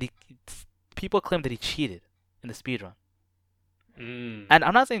controversy is that people claim that he cheated in the speedrun. And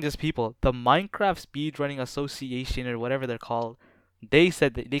I'm not saying just people. The Minecraft Speedrunning Association or whatever they're called, they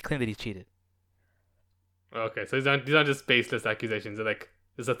claim that he cheated. Okay, so these aren't just baseless accusations. They're like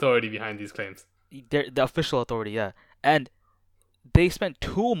there's authority behind these claims. They're the official authority, yeah. And they spent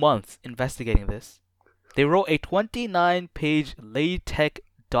 2 months investigating this. They wrote a 29-page LaTeX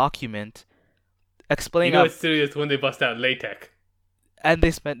document explaining. It's serious when they bust out LaTeX. And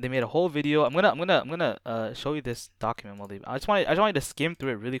they made a whole video. I'm gonna show you this document, Malik. I just wanted to skim through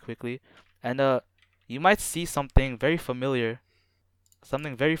it really quickly, and you might see something very familiar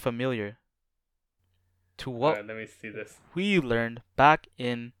to what Alright, let me see this. we learned back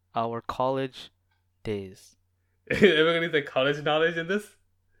in our college days. Everyone needs like college knowledge in this.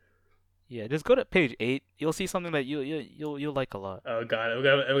 Yeah, just go to page 8. You'll see something that you'll like a lot. Oh god, we're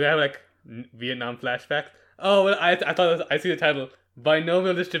gonna have like Vietnam flashbacks. Oh, well, I thought I see the title.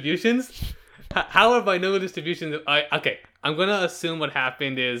 Binomial distributions. How are binomial distributions? Okay, I'm gonna assume what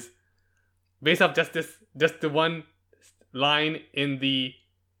happened is based off just the one line in the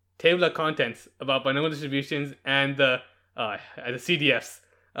table of contents about binomial distributions and the CDFs.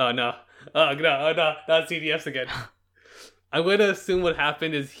 Oh no, not CDFs again. I'm gonna assume what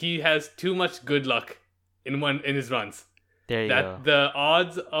happened is he has too much good luck in his runs. There you go. The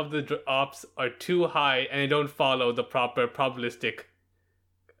odds of the drops are too high and they don't follow the proper probabilistic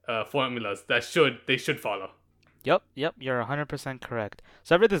formulas they should follow. Yep, you're 100% correct.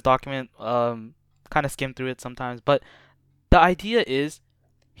 So I read this document, kind of skimmed through it sometimes, but the idea is,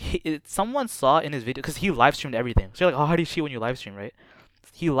 someone saw in his video, because he live streamed everything. So you're like, oh, how do you cheat when you live stream, right?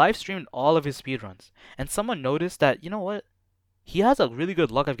 He live streamed all of his speedruns, and someone noticed that, you know what? He has a really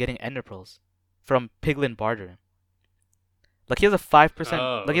good luck of getting Ender Pearls from Piglin bartering. Like he has a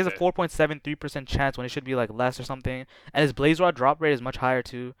 5%, he has a 4.73% chance when it should be like less or something, and his Blaze Rod drop rate is much higher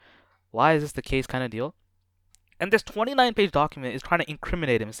too. Why is this the case, kind of deal? And this 29-page document is trying to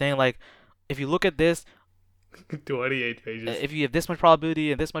incriminate him, saying like, if you look at this, 28 pages. if you have this much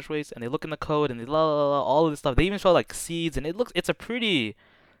probability and this much weights, and they look in the code and they all of this stuff, they even show like seeds, and it's a pretty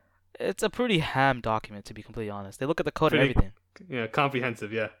ham document, to be completely honest. They look at the code and everything. Yeah,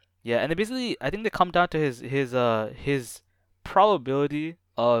 comprehensive. Yeah. Yeah, and they basically, I think they come down to his probability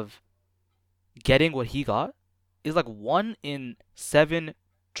of getting what he got is like 1 in 7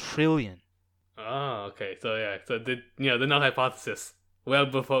 trillion. Oh, okay. So yeah, so the null hypothesis well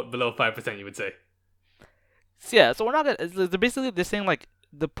below 5%, you would say. So yeah, so we're not gonna. They're saying like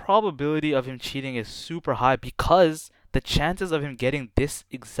the probability of him cheating is super high because the chances of him getting this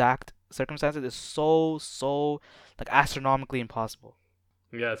exact circumstances is so like astronomically impossible.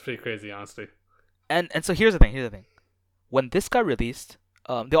 Yeah, it's pretty crazy, honestly. And so here's the thing. When this got released,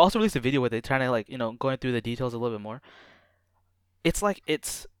 they also released a video with it trying to like going through the details a little bit more.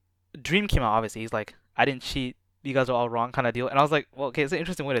 It's Dream came out, obviously. He's like, I didn't cheat. you guys are all wrong kind of deal. And I was like, well, okay, it's an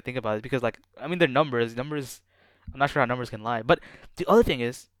interesting way to think about it because like I mean they're numbers. Numbers. I'm not sure how numbers can lie. But the other thing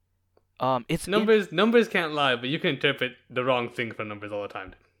is, it's numbers can't lie, but you can interpret the wrong thing from numbers all the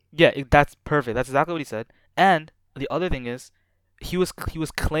time. yeah, that's perfect. That's exactly what he said. And the other thing is, he was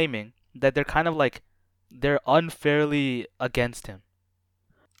claiming that they're kind of like they're unfairly against him.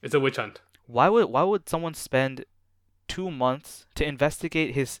 It's a witch hunt. Why would someone spend 2 months to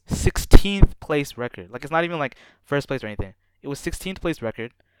investigate his 16th place record? Like it's not even like first place or anything. It was 16th place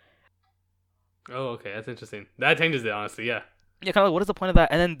record. Oh, okay, that's interesting. That changes it, honestly. Yeah. Yeah, kind of like what is the point of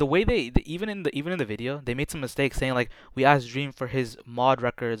that? And then the way even in the video, they made some mistakes saying like we asked Dream for his mod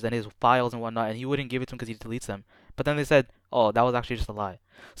records and his files and whatnot, and he wouldn't give it to him because he deletes them. But then they said, oh, that was actually just a lie.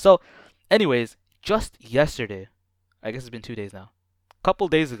 So, anyways, just yesterday, I guess it's been 2 days now. Couple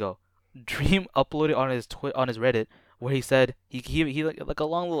days ago, Dream uploaded on his Reddit where he said he like a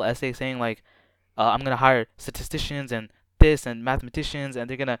long little essay saying like I'm gonna hire statisticians and this and mathematicians and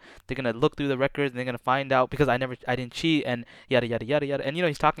they're gonna look through the records and they're gonna find out because I didn't cheat and yada yada yada yada and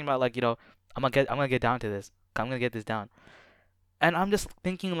he's talking about like I'm gonna get down to this. I'm gonna get this down. And I'm just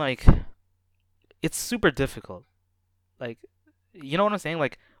thinking like it's super difficult. Like you know what I'm saying?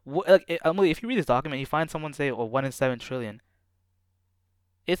 Like if you read this document, you find someone say, "Oh, 1 in 7 trillion."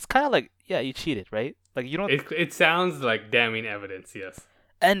 It's kind of like, yeah, you cheated, right? Like you don't. It sounds like damning evidence. Yes.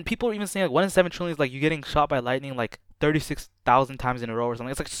 And people are even saying like 1 in 7 trillion is like you getting shot by lightning like 36,000 times in a row or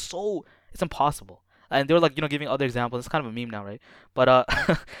something. It's like it's impossible. And they were like giving other examples. It's kind of a meme now, right? But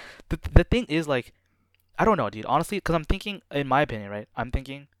the thing is like I don't know, dude. Honestly, because I'm thinking, in my opinion, right? I'm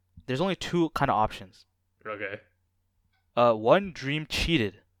thinking there's only two kind of options. Okay. One, Dream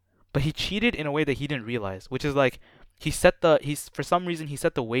cheated, but he cheated in a way that he didn't realize, which is like for some reason he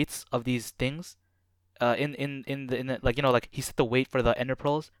set the weights of these things in the like he set the weight for the ender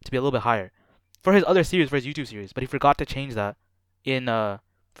pearls to be a little bit higher for his other series, for his YouTube series, but he forgot to change that in for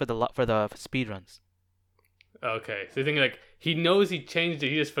the speed runs. Okay, so you think like he knows he changed it,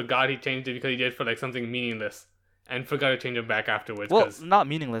 he just forgot he changed it because he did it for like something meaningless and forgot to change it back afterwards. Well, not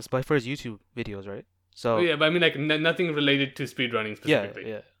meaningless, but for his YouTube videos, right? So yeah, but I mean like nothing related to speedrunning specifically.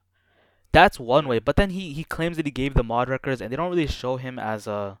 Yeah. That's one way, but then he claims that he gave the mod records, and they don't really show him as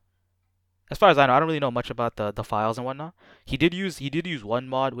a. As far as I know, I don't really know much about the files and whatnot. He did use one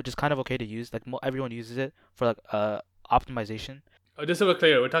mod, which is kind of okay to use. Like everyone uses it for like optimization. Oh, just so we're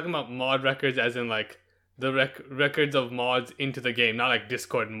clear, we're talking about mod records as in like the records of mods into the game, not like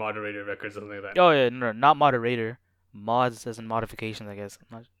Discord moderator records or something like that. Oh yeah, no, not moderator. Mods as in modifications, I guess.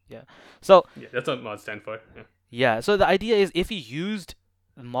 Yeah. So yeah, that's what mods stand for. Yeah. Yeah. So the idea is if he used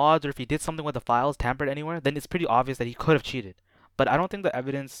mods or if he did something with the files tampered anywhere, then it's pretty obvious that he could have cheated. But I don't think the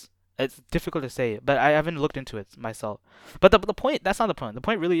evidence. It's difficult to say, but I haven't looked into it myself. But the point, that's not the point. The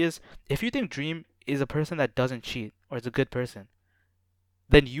point really is, if you think Dream is a person that doesn't cheat or is a good person,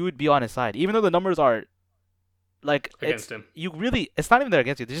 then you would be on his side, even though the numbers are like against him. It's not even there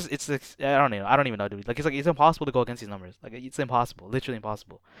against you. It's I don't know. I don't even know, dude. Like it's impossible to go against these numbers. Like it's impossible, literally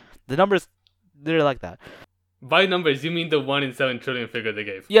impossible. The numbers, they're like that. By numbers, you mean the 1 in 7 trillion figure they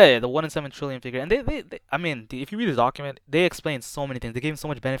gave? Yeah, the 1 in 7 trillion figure. And they I mean, if you read the document, they explain so many things. They gave him so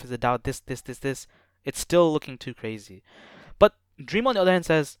much benefits of the doubt. This. It's still looking too crazy. But Dream, on the other hand,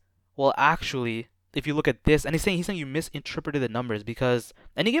 says, well, actually, if you look at this, and he's saying you misinterpreted the numbers because,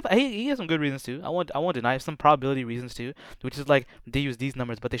 and he has some good reasons too. I won't deny some probability reasons too, which is like they use these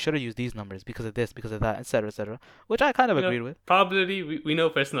numbers, but they should have used these numbers because of this, because of that, etc., which I kind of agreed with. Probability, we know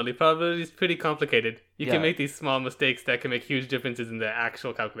personally, probability is pretty complicated. You Yeah. can make these small mistakes that can make huge differences in the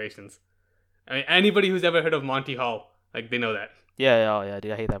actual calculations. I mean, anybody who's ever heard of Monty Hall, like they know that. Yeah,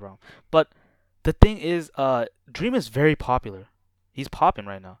 dude, I hate that problem. But the thing is, Dream is very popular. He's popping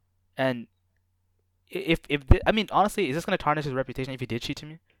right now, and I mean, honestly, is this gonna tarnish his reputation if he did cheat to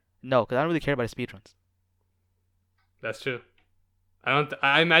me? No, because I don't really care about his speedruns. That's true.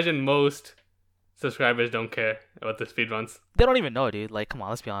 I imagine most subscribers don't care about the speedruns. They don't even know, dude. Like, come on,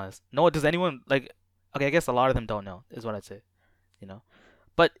 let's be honest. No, does anyone like? Okay, I guess a lot of them don't know, is what I'd say.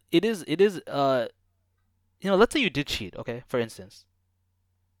 But it is. Let's say you did cheat. Okay, for instance.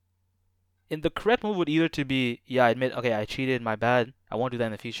 And the correct move would either to be, yeah, I admit, okay, I cheated, my bad, I won't do that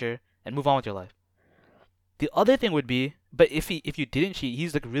in the future, and move on with your life. The other thing would be, but if you didn't cheat,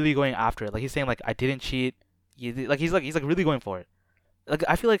 he's like really going after it. Like he's saying like I didn't cheat. He's really going for it. Like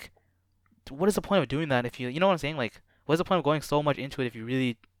I feel like, what is the point of doing that if you know what I'm saying? Like what's the point of going so much into it if you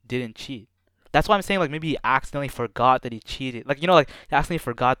really didn't cheat? That's why I'm saying like maybe he accidentally forgot that he cheated. Like he accidentally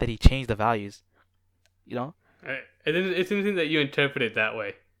forgot that he changed the values. It's interesting that you interpret it that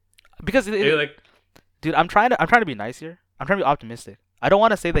way. Because dude, I'm trying to be nice here. I'm trying to be optimistic. I don't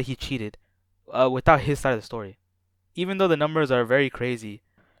want to say that he cheated without his side of the story. even though the numbers are very crazy,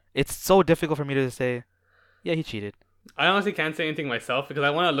 it's so difficult for me to say, yeah, he cheated. I honestly can't say anything myself because I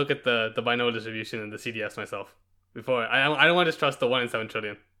want to look at the binomial distribution and the CDS myself before. I don't want to just trust the 1 in 7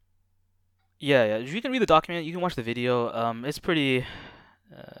 trillion. Yeah. You can read the document. You can watch the video. It's pretty.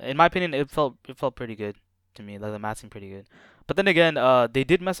 In my opinion, it felt pretty good to me. Like the math seemed pretty good. But then again, they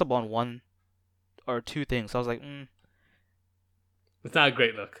did mess up on one or two things. So I was like, It's not a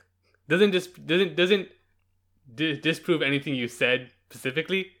great look. Doesn't disprove anything you said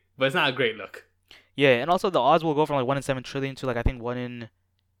specifically, but it's not a great look. yeah. And also the odds will go from like 1 in 7 trillion to like I think 1 in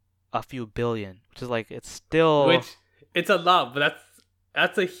a few billion, which is like it's still. Which it's a lot, but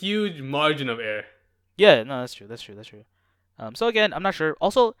that's a huge margin of error. Yeah, no, that's true. So again, I'm not sure.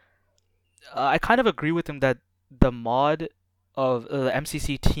 Also, I kind of agree with him that the mod of the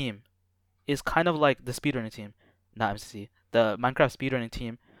MCC team is kind of like the speedrunning team, not MCC, the Minecraft speedrunning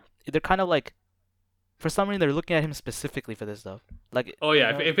team. They're kind of like, for some reason, they're looking at him specifically for this stuff. Like, Oh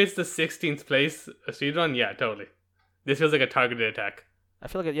yeah, if it's the 16th place speedrun, yeah, totally. This feels like a targeted attack. I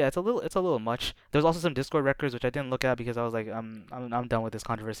feel like it's a little much. There's also some Discord records which I didn't look at because I was like, I'm done with this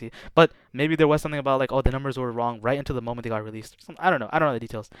controversy. But maybe there was something about like, oh, the numbers were wrong right until the moment they got released. I don't know. I don't know the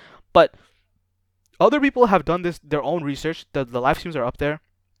details. But other people have done their own research. The live streams are up there.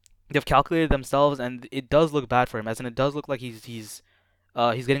 They've calculated themselves, and it does look bad for him, as in it does look like he's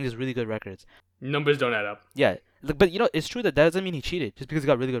getting these really good records. Numbers don't add up. Yeah, but it's true that doesn't mean he cheated just because he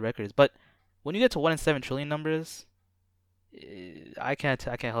got really good records. But when you get to 1 in 7 trillion numbers, I can't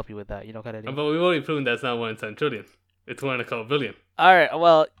help you with that. Kind of deal. But we've already proven that's not 1 in 7 trillion. It's 1 in a couple billion. All right,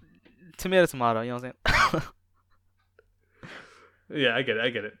 well, tomato. You know what I'm saying? Yeah, I get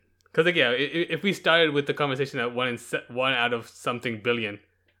it. Because like, yeah, if we started with the conversation at 1 out of something billion,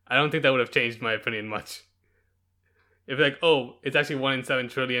 I don't think that would have changed my opinion much. If like, oh, it's actually 1 in 7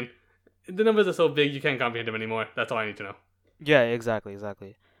 trillion, the numbers are so big you can't comprehend them anymore. That's all I need to know. Yeah, exactly.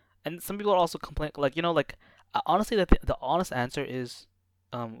 And some people are also complaining, honestly, the honest answer is,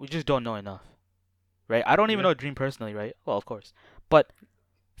 we just don't know enough, right? I don't even know Dream personally, right? Well, of course, but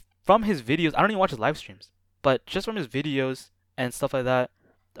from his videos, I don't even watch his live streams, but just from his videos and stuff like that,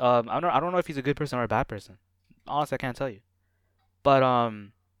 I don't know if he's a good person or a bad person. Honestly, I can't tell you. But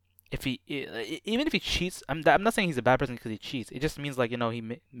if even if he cheats, I'm not saying he's a bad person because he cheats. It just means like he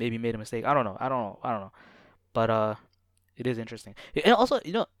maybe made a mistake. I don't know. But it is interesting. And also,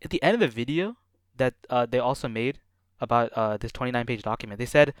 at the end of the video that they also made about this 29-page document, they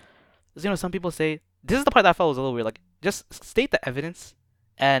said, some people say this is the part that I felt was a little weird. Like, just state the evidence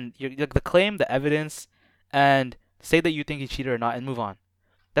and the claim, the evidence, and say that you think he cheated or not, and move on.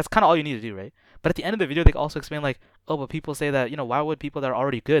 That's kind of all you need to do, right? But at the end of the video, they also explain like, oh, but people say that why would people that are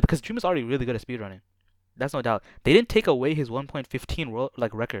already good? Because Dream is already really good at speedrunning. That's no doubt. They didn't take away his 1.15 world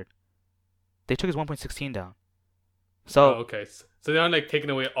record. They took his 1.16 down. So okay. So they're not like taking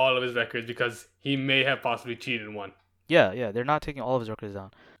away all of his records because he may have possibly cheated in one. Yeah, they're not taking all of his records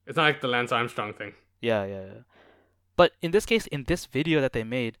down. It's not like the Lance Armstrong thing. Yeah. But in this case, in this video that they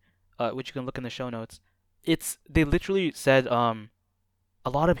made, which you can look in the show notes, they literally said a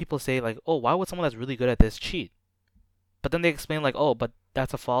lot of people say like, oh, why would someone that's really good at this cheat? But then they explain like, oh, but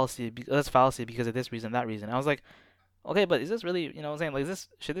that's a fallacy. That's fallacy because of this reason, that reason. I was like, okay, but is this really, what I'm saying, like,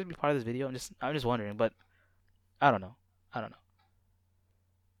 should this be part of this video? I'm just wondering, but I don't know.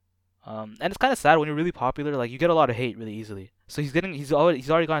 And it's kind of sad when you're really popular, like you get a lot of hate really easily. So he's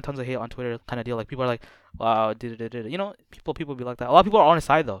already gotten tons of hate on Twitter, kind of deal. Like people are like, wow, people be like that. A lot of people are on his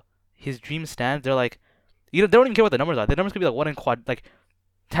side though. His Dream stands. They're like, they don't even care what the numbers are. The numbers could be like 1 in quad, like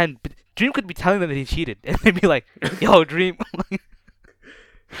 10. Dream could be telling them that he cheated, and they'd be like, yo, Dream.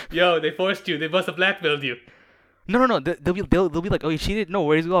 Yo, they forced you. They must have blackmailed you. No. They'll be like, oh, you cheated. No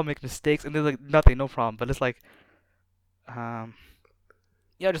worries, we all make mistakes, and they're like, nothing, no problem. But it's like, yeah,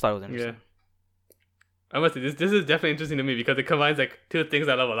 I just thought it was interesting. Yeah. I must say, this is definitely interesting to me because it combines like two things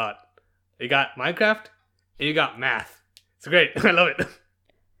I love a lot. You got Minecraft and you got math. It's great. I love it.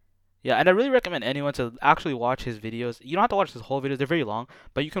 Yeah, and I really recommend anyone to actually watch his videos. You don't have to watch his whole videos; they're very long,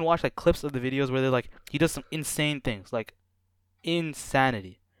 but you can watch like clips of the videos where they're like he does some insane things, like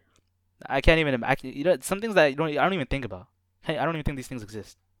insanity. I can't even imagine. Some things that I don't even think about. Hey, I don't even think these things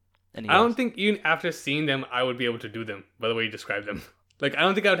exist. I don't think even after seeing them, I would be able to do them. By the way you describe them, like I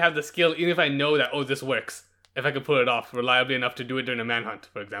don't think I would have the skill, even if I know that this works. If I could pull it off reliably enough to do it during a manhunt,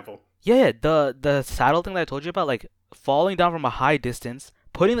 for example. Yeah, the saddle thing that I told you about, like falling down from a high distance,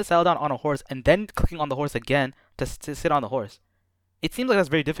 putting the saddle down on a horse, and then clicking on the horse again to sit on the horse. It seems like that's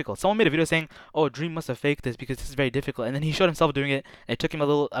very difficult. Someone made a video saying, "Oh, Dream must have faked this because this is very difficult," and then he showed himself doing it, and it took him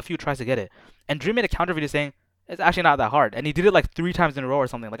a few tries to get it. And Dream made a counter video saying, "It's actually not that hard," and he did it like 3 times in a row or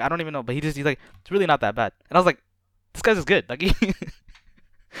something. Like I don't even know, but he's like, "It's really not that bad." And I was like, This guy's just good. Like he.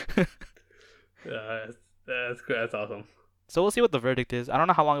 That's awesome. So we'll see what the verdict is. I don't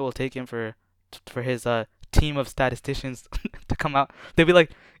know how long it will take him for his team of statisticians to come out. They'll be like,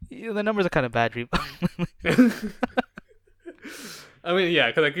 "Yeah, the numbers are kind of bad, Dream." I mean,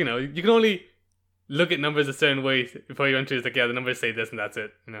 yeah, because you can only look at numbers a certain way before you enter. It's like, yeah, the numbers say this and that's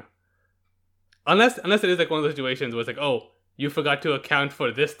it. Unless it is like one of those situations where it's like, oh, you forgot to account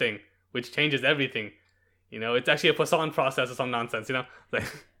for this thing, which changes everything. It's actually a Poisson process or some nonsense. Like.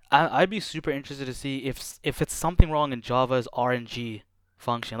 I'd be super interested to see if it's something wrong in Java's RNG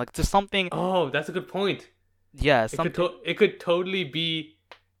function. Like just something. Oh, that's a good point. Yeah, it could totally be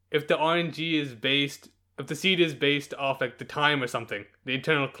if the if the seed is based off like the time or something, the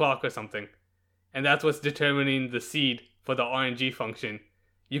internal clock or something, and that's what's determining the seed for the RNG function.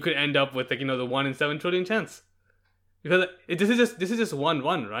 You could end up with like the 1 in 7 trillion chance, because this is just one,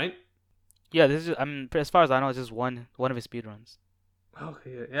 right? Yeah, this is. I mean, as far as I know, it's just one of his speedruns.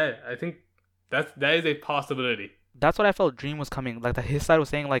 Okay, yeah, I think that is a possibility. That's what I felt Dream was coming. Like his side was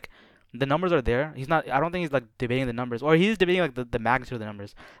saying like the numbers are there. He's not. I don't think he's like debating the numbers, or he's debating like the magnitude of the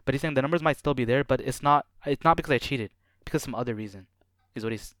numbers. But he's saying the numbers might still be there, but it's not. It's not because I cheated. Because some other reason is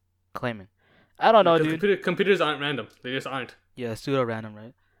what he's claiming. I don't know, dude. Computers aren't random. They just aren't. Yeah, pseudo random,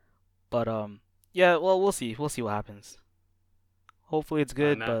 right? But yeah. Well, we'll see. We'll see what happens. Hopefully it's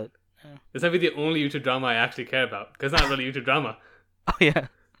good, but. Yeah. This might be the only YouTube drama I actually care about, because it's not really YouTube drama. Oh yeah,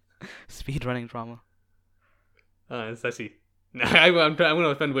 speedrunning drama. It's actually. I'm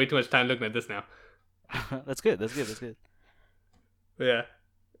gonna spend way too much time looking at this now. That's good. But yeah,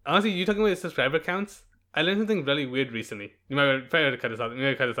 honestly, you talking about the subscriber counts? I learned something really weird recently. You might try to cut this out.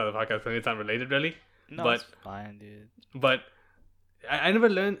 Maybe cut this out of the podcast because it's not related, really. No, it's fine, dude. But I never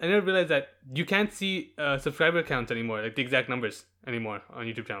realized that you can't see subscriber counts anymore, like the exact numbers anymore on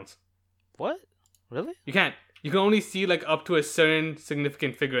YouTube channels. What? Really? You can't. You can only see like up to a certain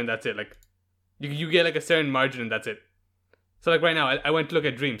significant figure, and that's it. Like you get like a certain margin, and that's it. So like right now, I went to look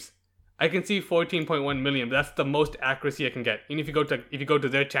at Dreams. I can see 14.1 million, but that's the most accuracy I can get. And if you go to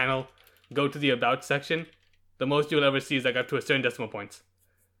their channel, go to the About section, the most you'll ever see is like up to a certain decimal points.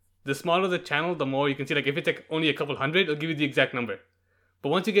 The smaller the channel, the more you can see. Like if it's like only a couple hundred, it'll give you the exact number. But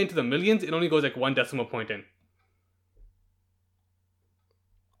once you get into the millions, it only goes like one decimal point in.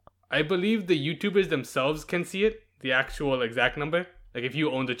 I believe the YouTubers themselves can see it, the actual exact number, like if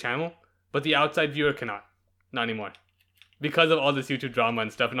you own the channel, but the outside viewer cannot. Not anymore. Because of all this YouTube drama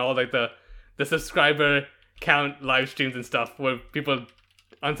and stuff, and all like the subscriber count live streams and stuff, where people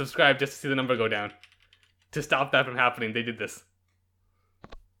unsubscribe just to see the number go down. To stop that from happening, they did this.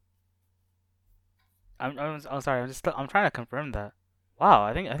 I'm sorry. I'm trying to confirm that. Wow,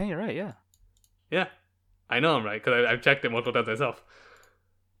 I think you're right. Yeah. Yeah, I know I'm right because I've checked it multiple times myself.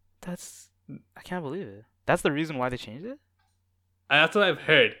 I can't believe it. That's the reason why they changed it? That's what I've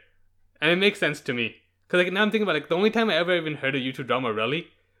heard. And it makes sense to me. Because like, now I'm thinking about the only time I ever even heard of YouTube drama really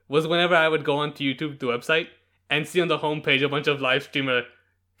was whenever I would go onto YouTube, the website, and see on the homepage a bunch of live streamer,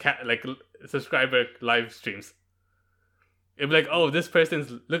 subscriber live streams. It'd be like, oh,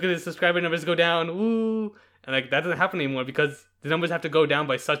 look at his subscriber numbers go down, woo! And like, that doesn't happen anymore because the numbers have to go down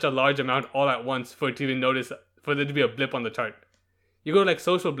by such a large amount all at once for there to be a blip on the chart. You go to like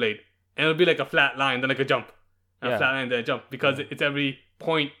Social Blade, and it'll be like a flat line, then like a jump. A flat line, then a jump. Because it's every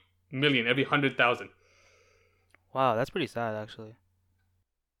 0.1 every 100,000. Wow, that's pretty sad, actually.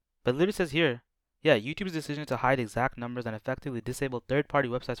 But it literally says here, yeah, YouTube's decision to hide exact numbers and effectively disable third-party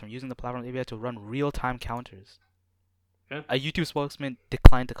websites from using the platform API to run real-time counters. Yeah. A YouTube spokesman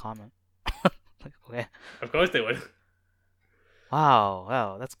declined to comment. Like, okay. Of course they would.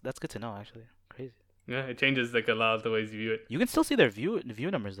 Wow, that's good to know, actually. Crazy. Yeah, it changes like a lot of the ways you view it. You can still see their view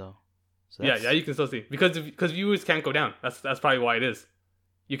numbers though. So yeah, you can still see because viewers can't go down. That's probably why it is.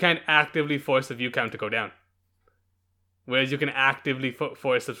 You can't actively force the view count to go down, whereas you can actively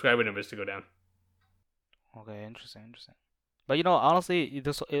force subscriber numbers to go down. Okay, interesting. But honestly,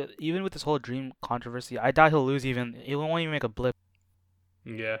 even with this whole Dream controversy, I doubt he'll lose. He won't even make a blip.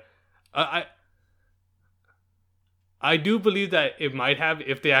 Yeah, I do believe that it might have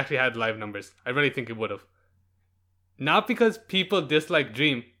if they actually had live numbers. I really think it would have. Not because people dislike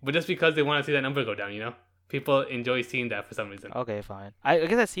Dream, but just because they want to see that number go down, People enjoy seeing that for some reason. Okay, fine. I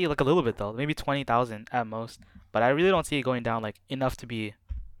guess I see like a little bit though. Maybe 20,000 at most. But I really don't see it going down like enough to be...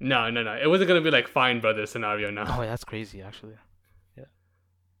 No. It wasn't going to be like Fine Brothers scenario now. Oh, that's crazy actually. Yeah.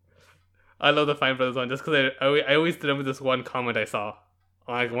 I love the Fine Brothers one just because I always remember this one comment I saw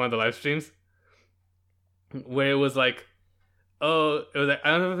on like one of the live streams. Where it was like, I don't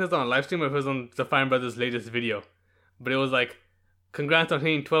know if it was on a live stream or if it was on the Fine Brothers' latest video, but it was like, congrats on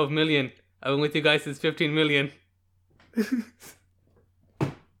hitting 12 million. I've been with you guys since 15 million.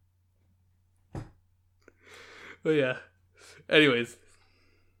 But yeah. Anyways,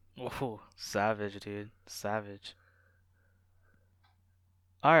 Oh, savage, dude. Savage.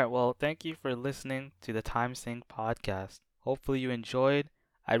 Alright, well, thank you for listening to the Time Sync podcast. Hopefully you enjoyed.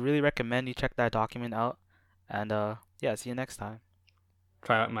 I really recommend you check that document out. And yeah, see you next time.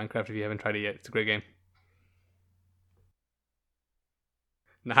 try out Minecraft if you haven't tried it yet. It's a great game.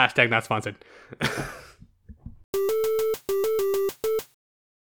 Hashtag not sponsored.